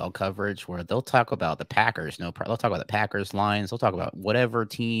NFL coverage, where they'll talk about the Packers, they'll talk about the Packers lines, they'll talk about whatever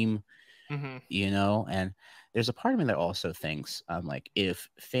team, you know. And there's a part of me that also thinks, like, if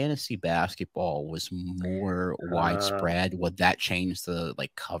fantasy basketball was more widespread, would that change the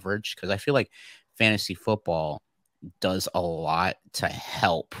like coverage? Because I feel like fantasy football does a lot to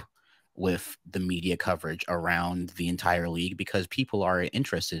help with the media coverage around the entire league, because people are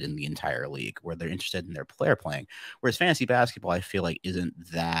interested in the entire league, where they're interested in their player playing. Whereas fantasy basketball, I feel like isn't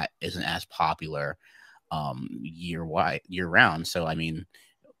as popular year round. So I mean,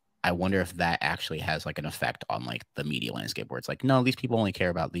 I wonder if that actually has like an effect on like the media landscape, where it's like, no, these people only care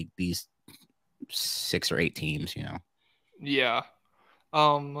about these 6 or 8 teams, Yeah.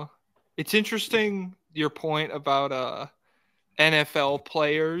 It's interesting your point about NFL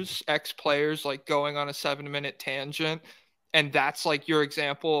players, ex-players, like going on a 7-minute tangent, and that's like your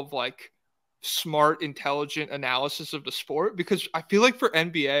example of like smart, intelligent analysis of the sport. Because I feel like for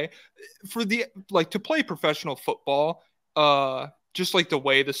NBA, for the like to play professional football, just like the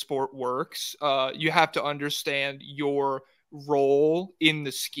way the sport works, you have to understand your role in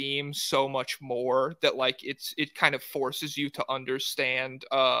the scheme so much more that like it kind of forces you to understand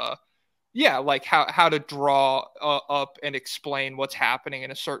yeah, like how to draw up and explain what's happening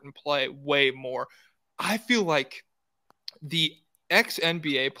in a certain play way more. I feel like the ex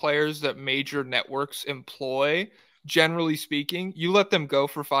NBA players that major networks employ, generally speaking, you let them go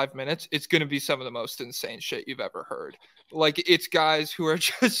for 5 minutes, it's going to be some of the most insane shit you've ever heard. Like it's guys who are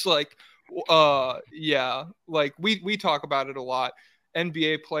just like, yeah, like we talk about it a lot.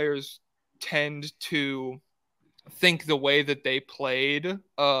 NBA players tend to think the way that they played,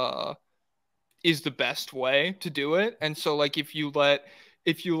 is the best way to do it. And so like if you let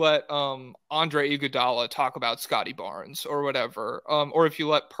Andre Iguodala talk about Scotty Barnes or whatever, or if you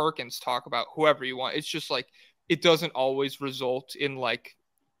let Perkins talk about whoever you want, it's just like it doesn't always result in like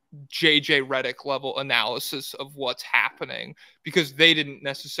JJ Redick level analysis of what's happening because they didn't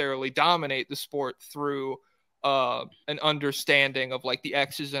necessarily dominate the sport through an understanding of like the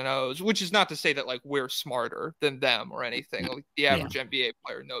X's and O's, which is not to say that like we're smarter than them or anything. Like the average NBA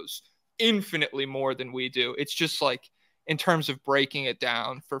player knows infinitely more than we do. It's just like in terms of breaking it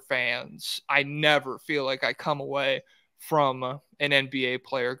down for fans, I never feel like I come away from an NBA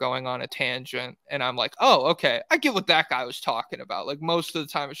player going on a tangent and I'm like, oh, okay, I get what that guy was talking about. Like most of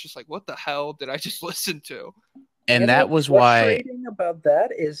the time, it's just like, what the hell did I just listen to? And that was why. Frustrating about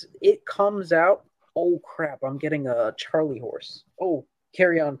that is it comes out. Oh crap! I'm getting a Charlie horse. Oh,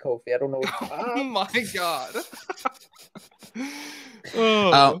 carry on, Kofi. I don't know. Oh my god.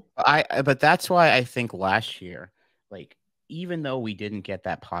 But that's why I think last year, like, even though we didn't get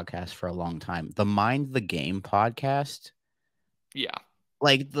that podcast for a long time, the Mind the Game podcast, yeah,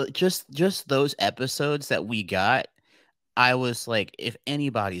 like just those episodes that we got, I was like, if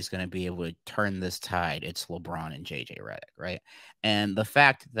anybody's going to be able to turn this tide, it's LeBron and JJ Redick, right? And the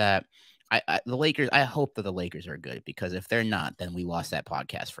fact that the Lakers, I hope that the Lakers are good because if they're not, then we lost that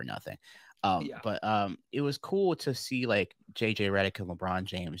podcast for nothing. But it was cool to see like JJ Redick and LeBron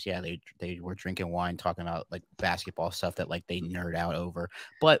James. Yeah, they were drinking wine, talking about like basketball stuff that like they nerd out over.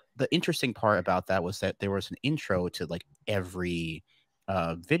 But the interesting part about that was that there was an intro to like every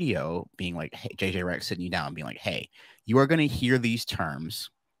video being like, hey, JJ Redick sitting you down and being like, hey, you are going to hear these terms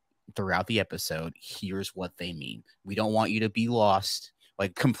throughout the episode. Here's what they mean. We don't want you to be lost,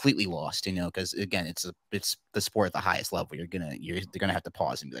 like completely lost, because again, it's the sport at the highest level. They're gonna have to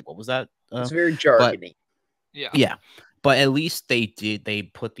pause and be like, what was that? It's very jargony. Yeah. But at least they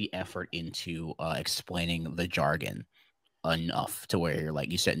put the effort into explaining the jargon enough to where you're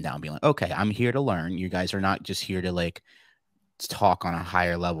like, you sitting down being like, okay, I'm here to learn. You guys are not just here to like talk on a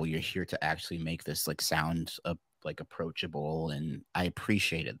higher level. You're here to actually make this like sound like approachable, and I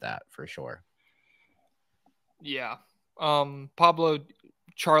appreciated that for sure. Yeah. Pablo,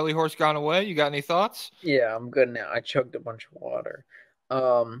 Charlie horse gone away. You got any thoughts? Yeah, I'm good now. I chugged a bunch of water.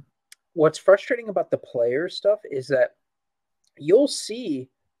 What's frustrating about the player stuff is that you'll see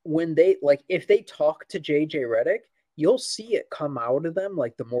when they like if they talk to JJ Redick, you'll see it come out of them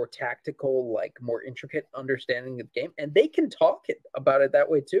like the more tactical, like more intricate understanding of the game, and they can talk about it that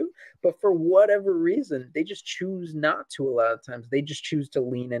way too. But for whatever reason, they just choose not to. A lot of times, they just choose to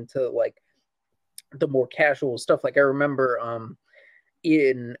lean into like the more casual stuff. Like I remember,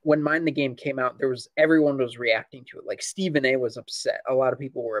 when Mind the Game came out, everyone was reacting to it. Like Stephen A was upset. A lot of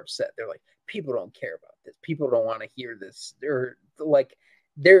people were upset. They're like, people don't care about this. People don't want to hear this.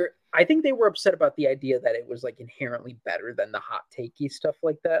 I think they were upset about the idea that it was like inherently better than the hot takey stuff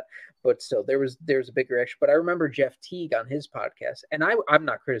like that. But still, there was a big reaction. But I remember Jeff Teague on his podcast, and I'm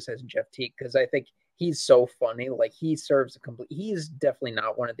not criticizing Jeff Teague because I think he's so funny. Like he serves he's definitely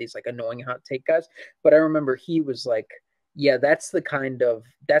not one of these like annoying hot take guys. But I remember he was like, yeah, that's the kind of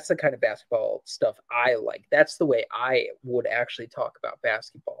basketball stuff I like. That's the way I would actually talk about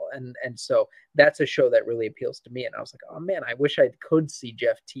basketball. And so that's a show that really appeals to me. And I was like, oh man, I wish I could see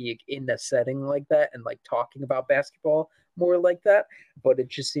Jeff Teague in a setting like that and like talking about basketball more like that. But it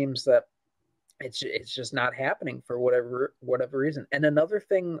just seems that it's just not happening for whatever reason. And another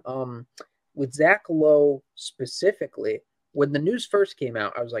thing, with Zach Lowe specifically, when the news first came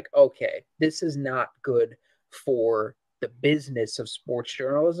out, I was like, okay, this is not good for the business of sports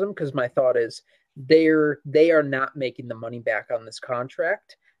journalism, because my thought is they are not making the money back on this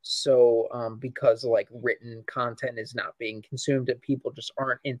contract. So because like written content is not being consumed and people just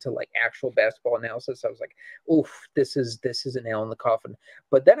aren't into like actual basketball analysis, I was like, oof, this is a nail in the coffin.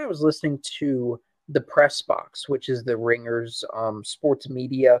 But then I was listening to the Press Box, which is the Ringer's sports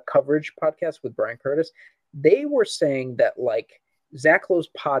media coverage podcast with Brian Curtis. They were saying that like Zach Lowe's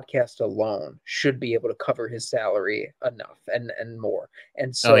podcast alone should be able to cover his salary enough and more. And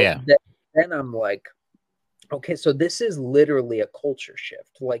Oh so yeah. then I'm like, okay, so this is literally a culture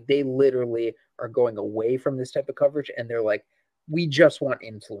shift. Like they literally are going away from this type of coverage and they're like, we just want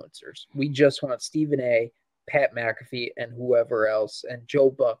influencers. We just want Stephen A, Pat McAfee, and whoever else, and Joe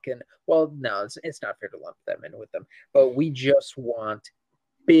Buck. And well, no, it's not fair to lump them in with them, but we just want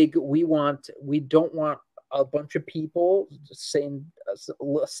we don't want a bunch of people saying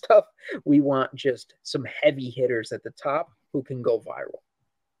stuff. We want just some heavy hitters at the top who can go viral.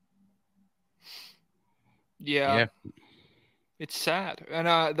 Yeah. It's sad. And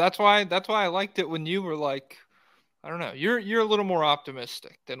that's why I liked it when you were like, I don't know, you're a little more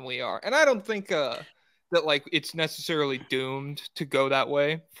optimistic than we are. And I don't think that like it's necessarily doomed to go that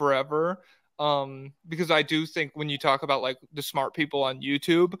way forever. Because I do think when you talk about like the smart people on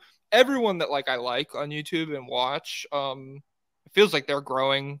YouTube, everyone that like I like on YouTube and watch, it feels like they're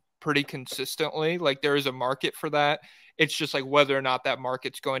growing pretty consistently. Like there is a market for that. It's just like whether or not that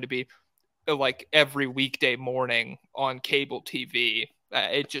market's going to be like every weekday morning on cable TV.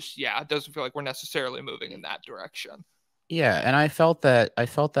 It just, it doesn't feel like we're necessarily moving in that direction. Yeah, and I felt that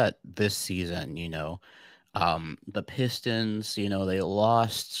this season, the Pistons, they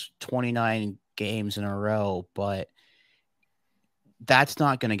lost 29 games in a row, but that's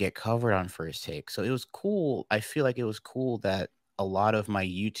not going to get covered on First Take. So it was cool. I feel like it was cool that a lot of my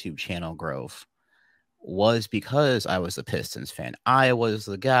YouTube channel growth was because I was a Pistons fan. I was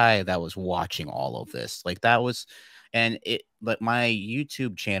the guy that was watching all of this. Like that was, and it, but my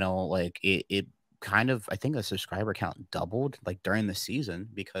YouTube channel, like it kind of, I think the subscriber count doubled like during the season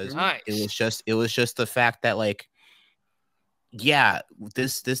because Nice. it was just the fact that like, yeah,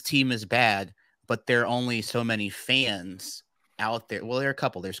 this team is bad, but there are only so many fans out there. Well, there are a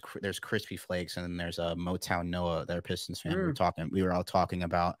couple. There's Crispy Flakes and then there's a Motown Noah, they're a Pistons fan. We were all talking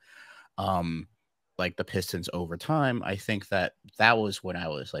about like the Pistons over time. I think that was when I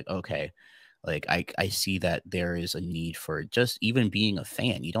was like, okay, like I see that there is a need for just even being a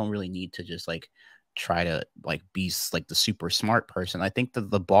fan. You don't really need to just like try to like be like the super smart person. I think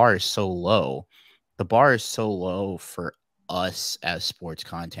that the bar is so low. The bar is so low for us as sports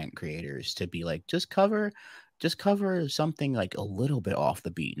content creators to be like, just cover something like a little bit off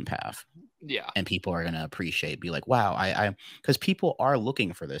the beaten path. Yeah. And people are going to appreciate, be like, wow, I because people are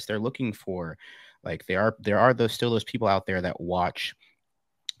looking for this. They're looking for, like, there are those people out there that watch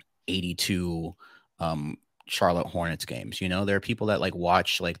 82 Charlotte Hornets games. There are people that like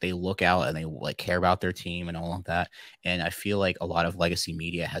watch, like they look out and they like care about their team and all of that. And I feel like a lot of legacy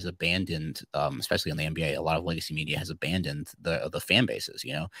media has abandoned, especially in the NBA, a lot of legacy media has abandoned the fan bases.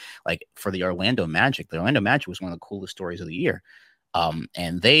 Like for the Orlando Magic was one of the coolest stories of the year.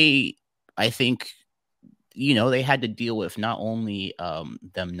 And I think, they had to deal with not only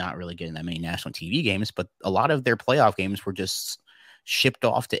them not really getting that many national TV games, but a lot of their playoff games were just shipped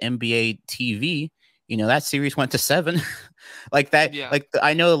off to NBA TV. That series went to 7. Like that. Yeah. Like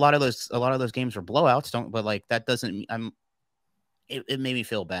I know a lot of those games were blowouts. But like that doesn't. It made me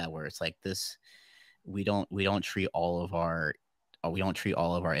feel bad where it's like this. We don't treat all of our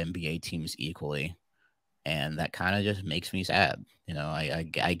NBA teams equally. And that kind of just makes me sad.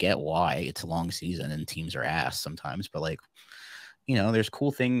 I get why it's a long season and teams are ass sometimes, but like, there's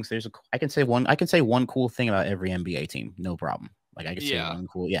cool things. I can say one cool thing about every NBA team. No problem. Like I can say one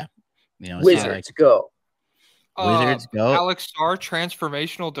cool, Wizards go. Wizards go. Alex Starr,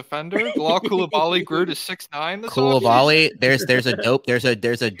 transformational defender. Bilal Coulibaly grew to 6'9" this Coulibaly.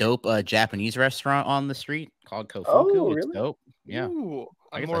 There's a dope Japanese restaurant on the street called Kofuku. Oh, really? It's dope. Yeah. Ooh,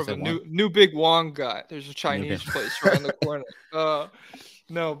 I'm more of a new Big Wong guy. There's a Chinese place around the corner.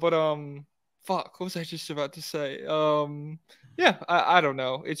 No, but fuck, what was I just about to say? Yeah, I don't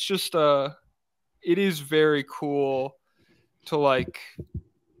know. It's just it is very cool to like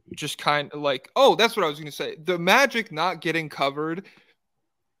just kind of like, oh, that's what I was gonna say. The Magic not getting covered,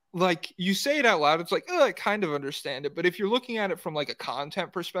 like you say it out loud, it's like, oh, I kind of understand it. But if you're looking at it from like a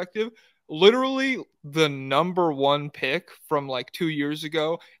content perspective, literally the number 1 pick from like 2 years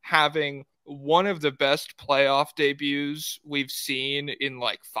ago, having one of the best playoff debuts we've seen in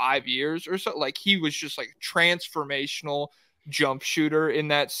like 5 years or so. Like he was just like transformational jump shooter in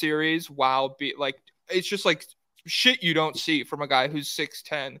that series. Wow. It's just like shit you don't see from a guy who's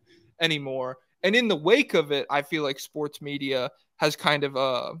 6'10" anymore. And in the wake of it, I feel like sports media has kind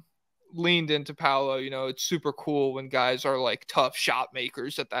of leaned into Paolo. You know, it's super cool when guys are like tough shot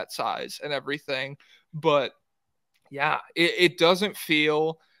makers at that size and everything. But yeah, it doesn't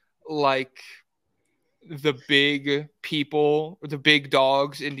feel like the big people, the big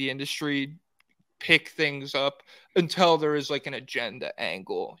dogs in the industry pick things up until there is like an agenda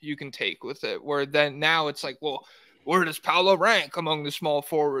angle you can take with it, where then now it's like, well, where does Paolo rank among the small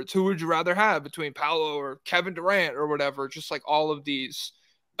forwards? Who would you rather have between Paolo or Kevin Durant or whatever? Just like all of these,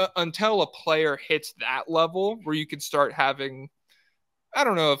 until a player hits that level where you can start having, I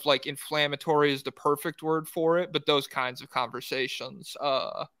don't know if like inflammatory is the perfect word for it, but those kinds of conversations.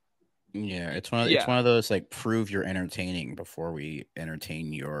 Yeah, it's Yeah, one of those like prove you're entertaining before we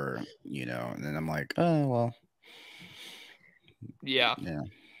entertain your, and then I'm like, oh well, yeah. yeah.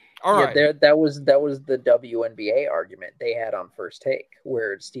 All Yeah, right. that was the WNBA argument they had on First Take,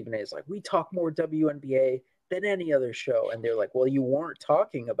 where Stephen A is like, we talk more WNBA than any other show, and they're like, well, you weren't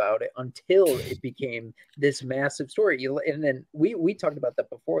talking about it until it became this massive story. And then we talked about that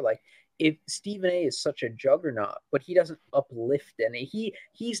before, like if Stephen A is such a juggernaut, but he doesn't uplift any.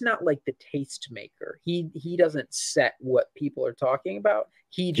 He's not like the tastemaker. He doesn't set what people are talking about.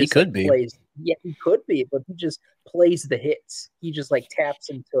 He He just like could be. plays. Yeah, he could be, but he just plays the hits. He just like taps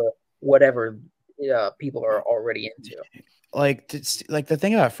into whatever people are already into. Like the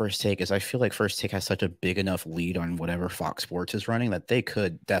thing about First Take is I feel like First Take has such a big enough lead on whatever Fox Sports is running that they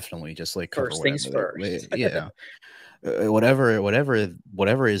could definitely just like cover First things whatever. first. Yeah,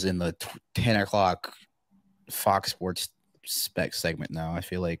 whatever is in the 10 o'clock Fox Sports spec segment now. I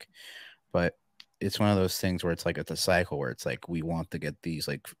feel like, but it's one of those things where it's like it's a cycle where it's like we want to get these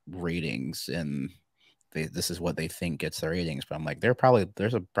like ratings and this is what they think gets the ratings. But I'm like, there's probably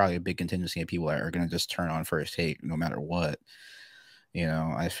a big contingency of people that are going to just turn on First Take no matter what.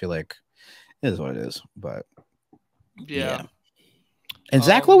 I feel like it is what it is. But Yeah. and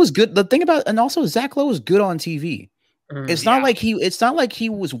Zach Lowe was good. The thing about, and also Zach Lowe was good on TV. It's not like he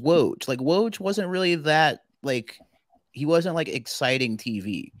was Woj. Like Woj wasn't really that like he wasn't like exciting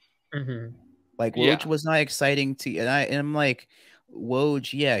TV. Like Woj was not exciting to, and I'm like,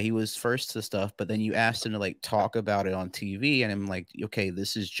 Woj, yeah, he was first to stuff, but then you asked him to like talk about it on TV, and I'm like, okay,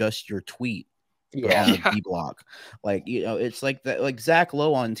 this is just your tweet. Yeah. B block. Like, it's like that. Like Zach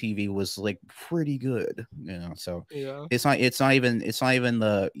Lowe on TV was like pretty good, So Yeah. it's not even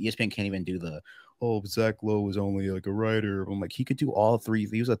the ESPN can't even do the, oh, Zach Lowe was only like a writer. I'm like, he could do all three.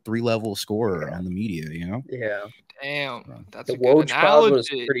 He was a 3-level scorer on the media, Yeah. Damn, that's The a good Woj pod was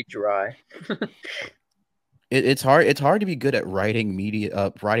analogy. pretty dry. It's hard to be good at writing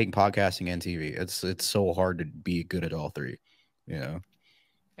media, writing podcasting and TV. It's so hard to be good at all three, And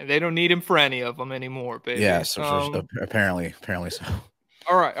they don't need him for any of them anymore, baby. Yeah, so apparently so.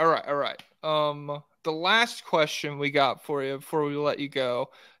 All right. The last question we got for you before we let you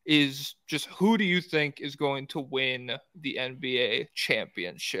go is just who do you think is going to win the NBA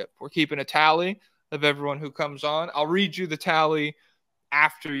championship? We're keeping a tally of everyone who comes on. I'll read you the tally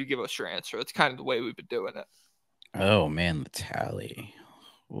after you give us your answer. That's kind of the way we've been doing it. Oh man, the tally.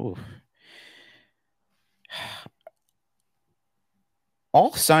 Ooh.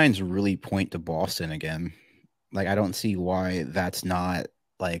 All signs really point to Boston again. Like I don't see why that's not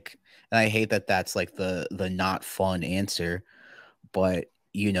like, and I hate that that's like the not fun answer, but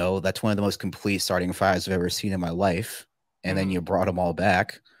that's one of the most complete starting fives I've ever seen in my life. And then you brought them all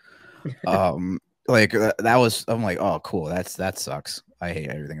back. Like that was, I'm like, oh cool, that sucks. I hate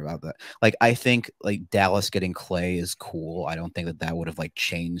everything about that. Like I think like Dallas getting Clay is cool. I don't think that would have like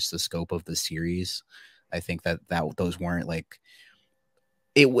changed the scope of the series. I think that those weren't like,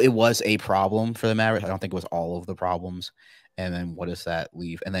 it was a problem for the Mavericks. I don't think it was all of the problems. And then what does that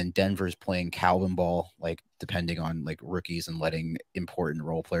leave? And then Denver's playing Calvin ball, like depending on like rookies and letting important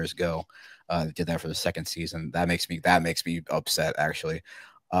role players go. Did that for the second season. That makes me upset actually.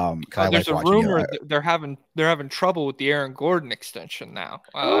 There's a rumor they're having trouble with the Aaron Gordon extension now.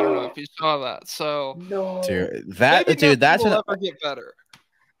 I don't know if you saw that. So no, that's will ever get better.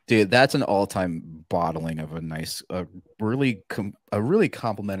 Dude, that's an all-time bottling of a really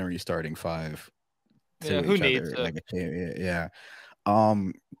complimentary starting five. Yeah, who needs it? Like, yeah.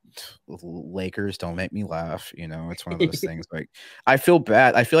 Lakers don't make me laugh. It's one of those things. Like, I feel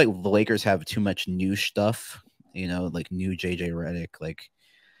bad. I feel like the Lakers have too much new stuff. Like new JJ Redick, like,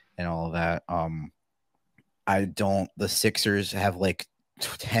 and all of that. The Sixers have like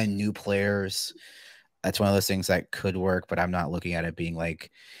 10 new players. That's one of those things that could work, but I'm not looking at it being like,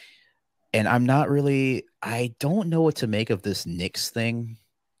 and I don't know what to make of this Knicks thing.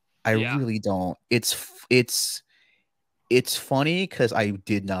 I really don't. It's funny because I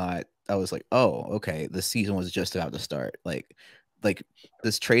was like, oh, okay, the season was just about to start. Like like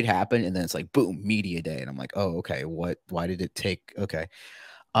this trade happened, and then it's like boom, media day, and I'm like, oh, okay, why did it take? Okay,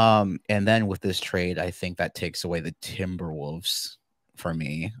 and then with this trade, I think that takes away the Timberwolves for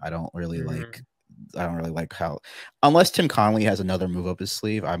me. I don't really like how, unless Tim Connolly has another move up his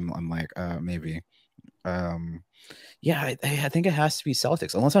sleeve. I'm like, maybe. Yeah, I think it has to be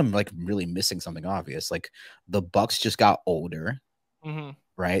Celtics, unless I'm like really missing something obvious. Like the Bucks just got older,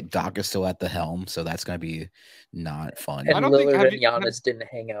 right? Doc is still at the helm, so that's gonna be not fun. And I don't think Lillard and Giannis didn't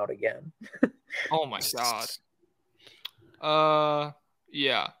hang out again. Oh my god.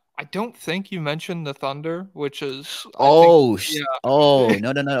 Yeah. I don't think you mentioned the Thunder, which is Oh yeah.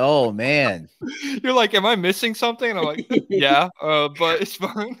 no. Oh man. You're like, am I missing something? And I'm like, yeah, but it's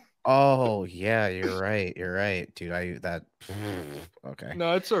fine. Oh yeah, you're right, dude. Okay.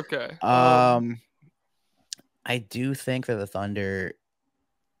 No, it's okay. I do think that the Thunder,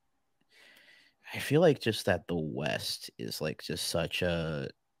 I feel like just that the West is like just such a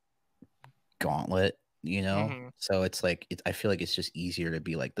gauntlet, you know? So it's like I feel like it's just easier to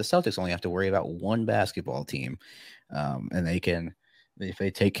be like the Celtics only have to worry about one basketball team. And they can, if they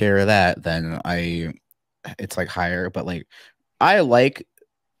take care of that, then it's like higher. But like I like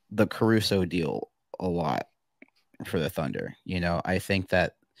the Caruso deal a lot for the Thunder. You know, I think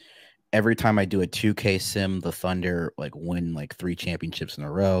that every time I do a 2K sim, the Thunder like win like 3 championships in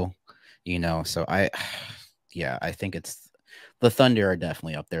a row, you know. So I think it's the Thunder are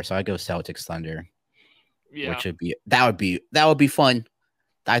definitely up there. So I go Celtics Thunder. Yeah. Which would be fun.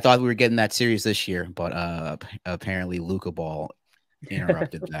 I thought we were getting that series this year, but apparently Luka Ball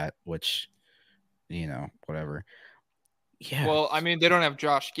interrupted that, which, you know, whatever. Yeah. Well, I mean, they don't have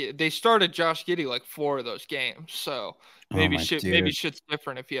Josh Giddey. They started Josh Giddey like 4 of those games, so maybe shit's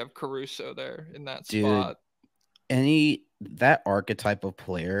different if you have Caruso there in that spot. That archetype of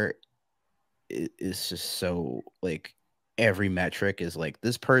player is just so like every metric is like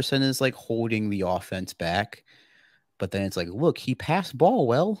this person is like holding the offense back, but then it's like, look, he passed ball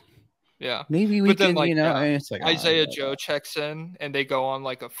well. Yeah. Maybe we can, like, you know, and it's like Isaiah Joe checks in and they go on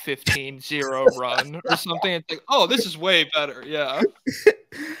like a 15-0 run or something. It's like, oh, this is way better. Yeah.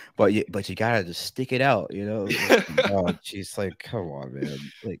 but you gotta just stick it out, you know. Oh, she's like, come on, man.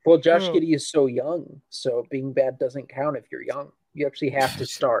 Like, well, Josh Giddey is so young, so being bad doesn't count if you're young. You actually have to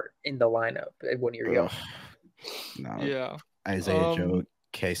start in the lineup when you're young. No. Yeah. Isaiah Joe,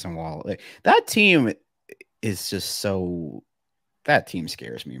 Case and Wall. Like, that team is just so. That team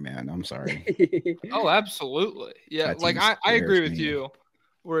scares me, man. I'm sorry. Oh, absolutely. Yeah, like I agree with you,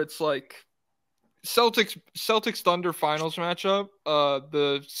 where it's like Celtics Thunder finals matchup.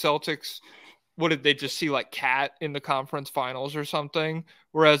 The Celtics, what did they just see like Cat in the conference finals or something?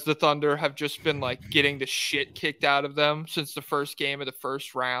 Whereas the Thunder have just been like getting the shit kicked out of them since the first game of the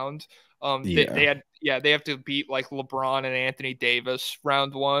first round. They have to beat like LeBron and Anthony Davis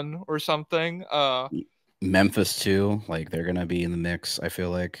round 1 or something. Memphis too, like they're gonna be in the mix. I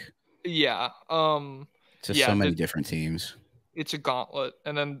feel like. Yeah. Just so many different teams. It's a gauntlet,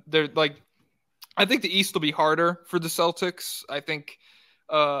 and then they're like, I think the East will be harder for the Celtics. I think,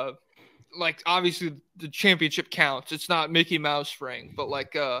 like obviously the championship counts. It's not Mickey Mouse ring, but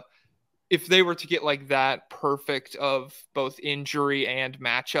like, if they were to get like that perfect of both injury and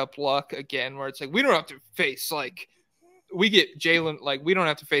matchup luck again, where it's like we don't have to face like. We get Jalen, like, we don't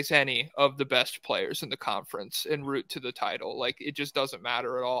have to face any of the best players in the conference en route to the title. Like, it just doesn't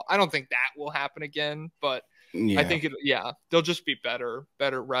matter at all. I don't think that will happen again, but I think they'll just be better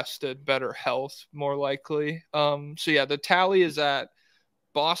rested, better health, more likely. So yeah, the tally is at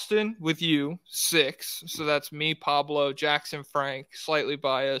Boston with you, 6. So that's me, Pablo, Jackson, Frank, slightly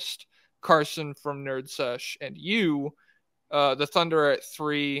biased, Carson from Nerd Sesh, and you. The Thunder are at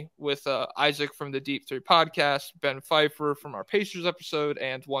 3 with Isaac from the Deep 3 podcast, Ben Pfeiffer from our Pacers episode,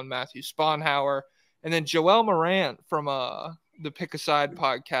 and one Matthew Sponhauer. And then Joel Moran from the Pick a Side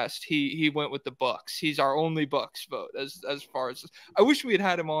podcast. He went with the Bucks. He's our only Bucks vote as far as this. I wish we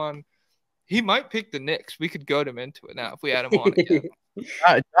had him on. He might pick the Knicks. We could goad him into it now if we had him on again.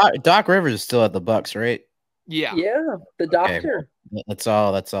 Doc Rivers is still at the Bucks, right? Yeah. Yeah, the doctor. Okay, that's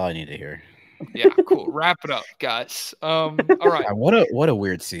all I need to hear. Yeah, cool. Wrap it up, guys. All right. What a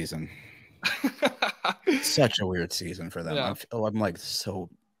weird season. Such a weird season for them. Yeah. I'm like so.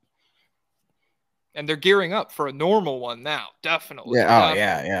 And they're gearing up for a normal one now. Definitely. Yeah.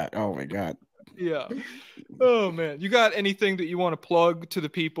 Yeah. Oh my god. Yeah. Oh man. You got anything that you want to plug to the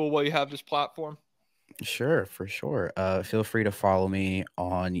people while you have this platform? Sure, for sure. Feel free to follow me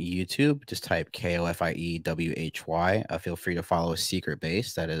on YouTube. Just type KOFIEWHY. Feel free to follow Secret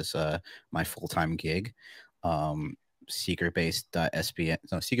Base. That is my full-time gig. Secretbase.SBN.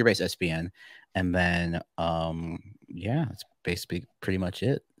 No, Secret Base SBN. And then, yeah, that's basically pretty much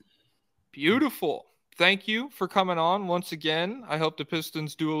it. Beautiful. Thank you for coming on once again. I hope the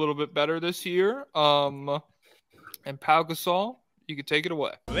Pistons do a little bit better this year. And Pau Gasol, you can take it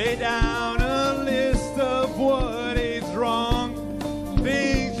away. Lay down a list of what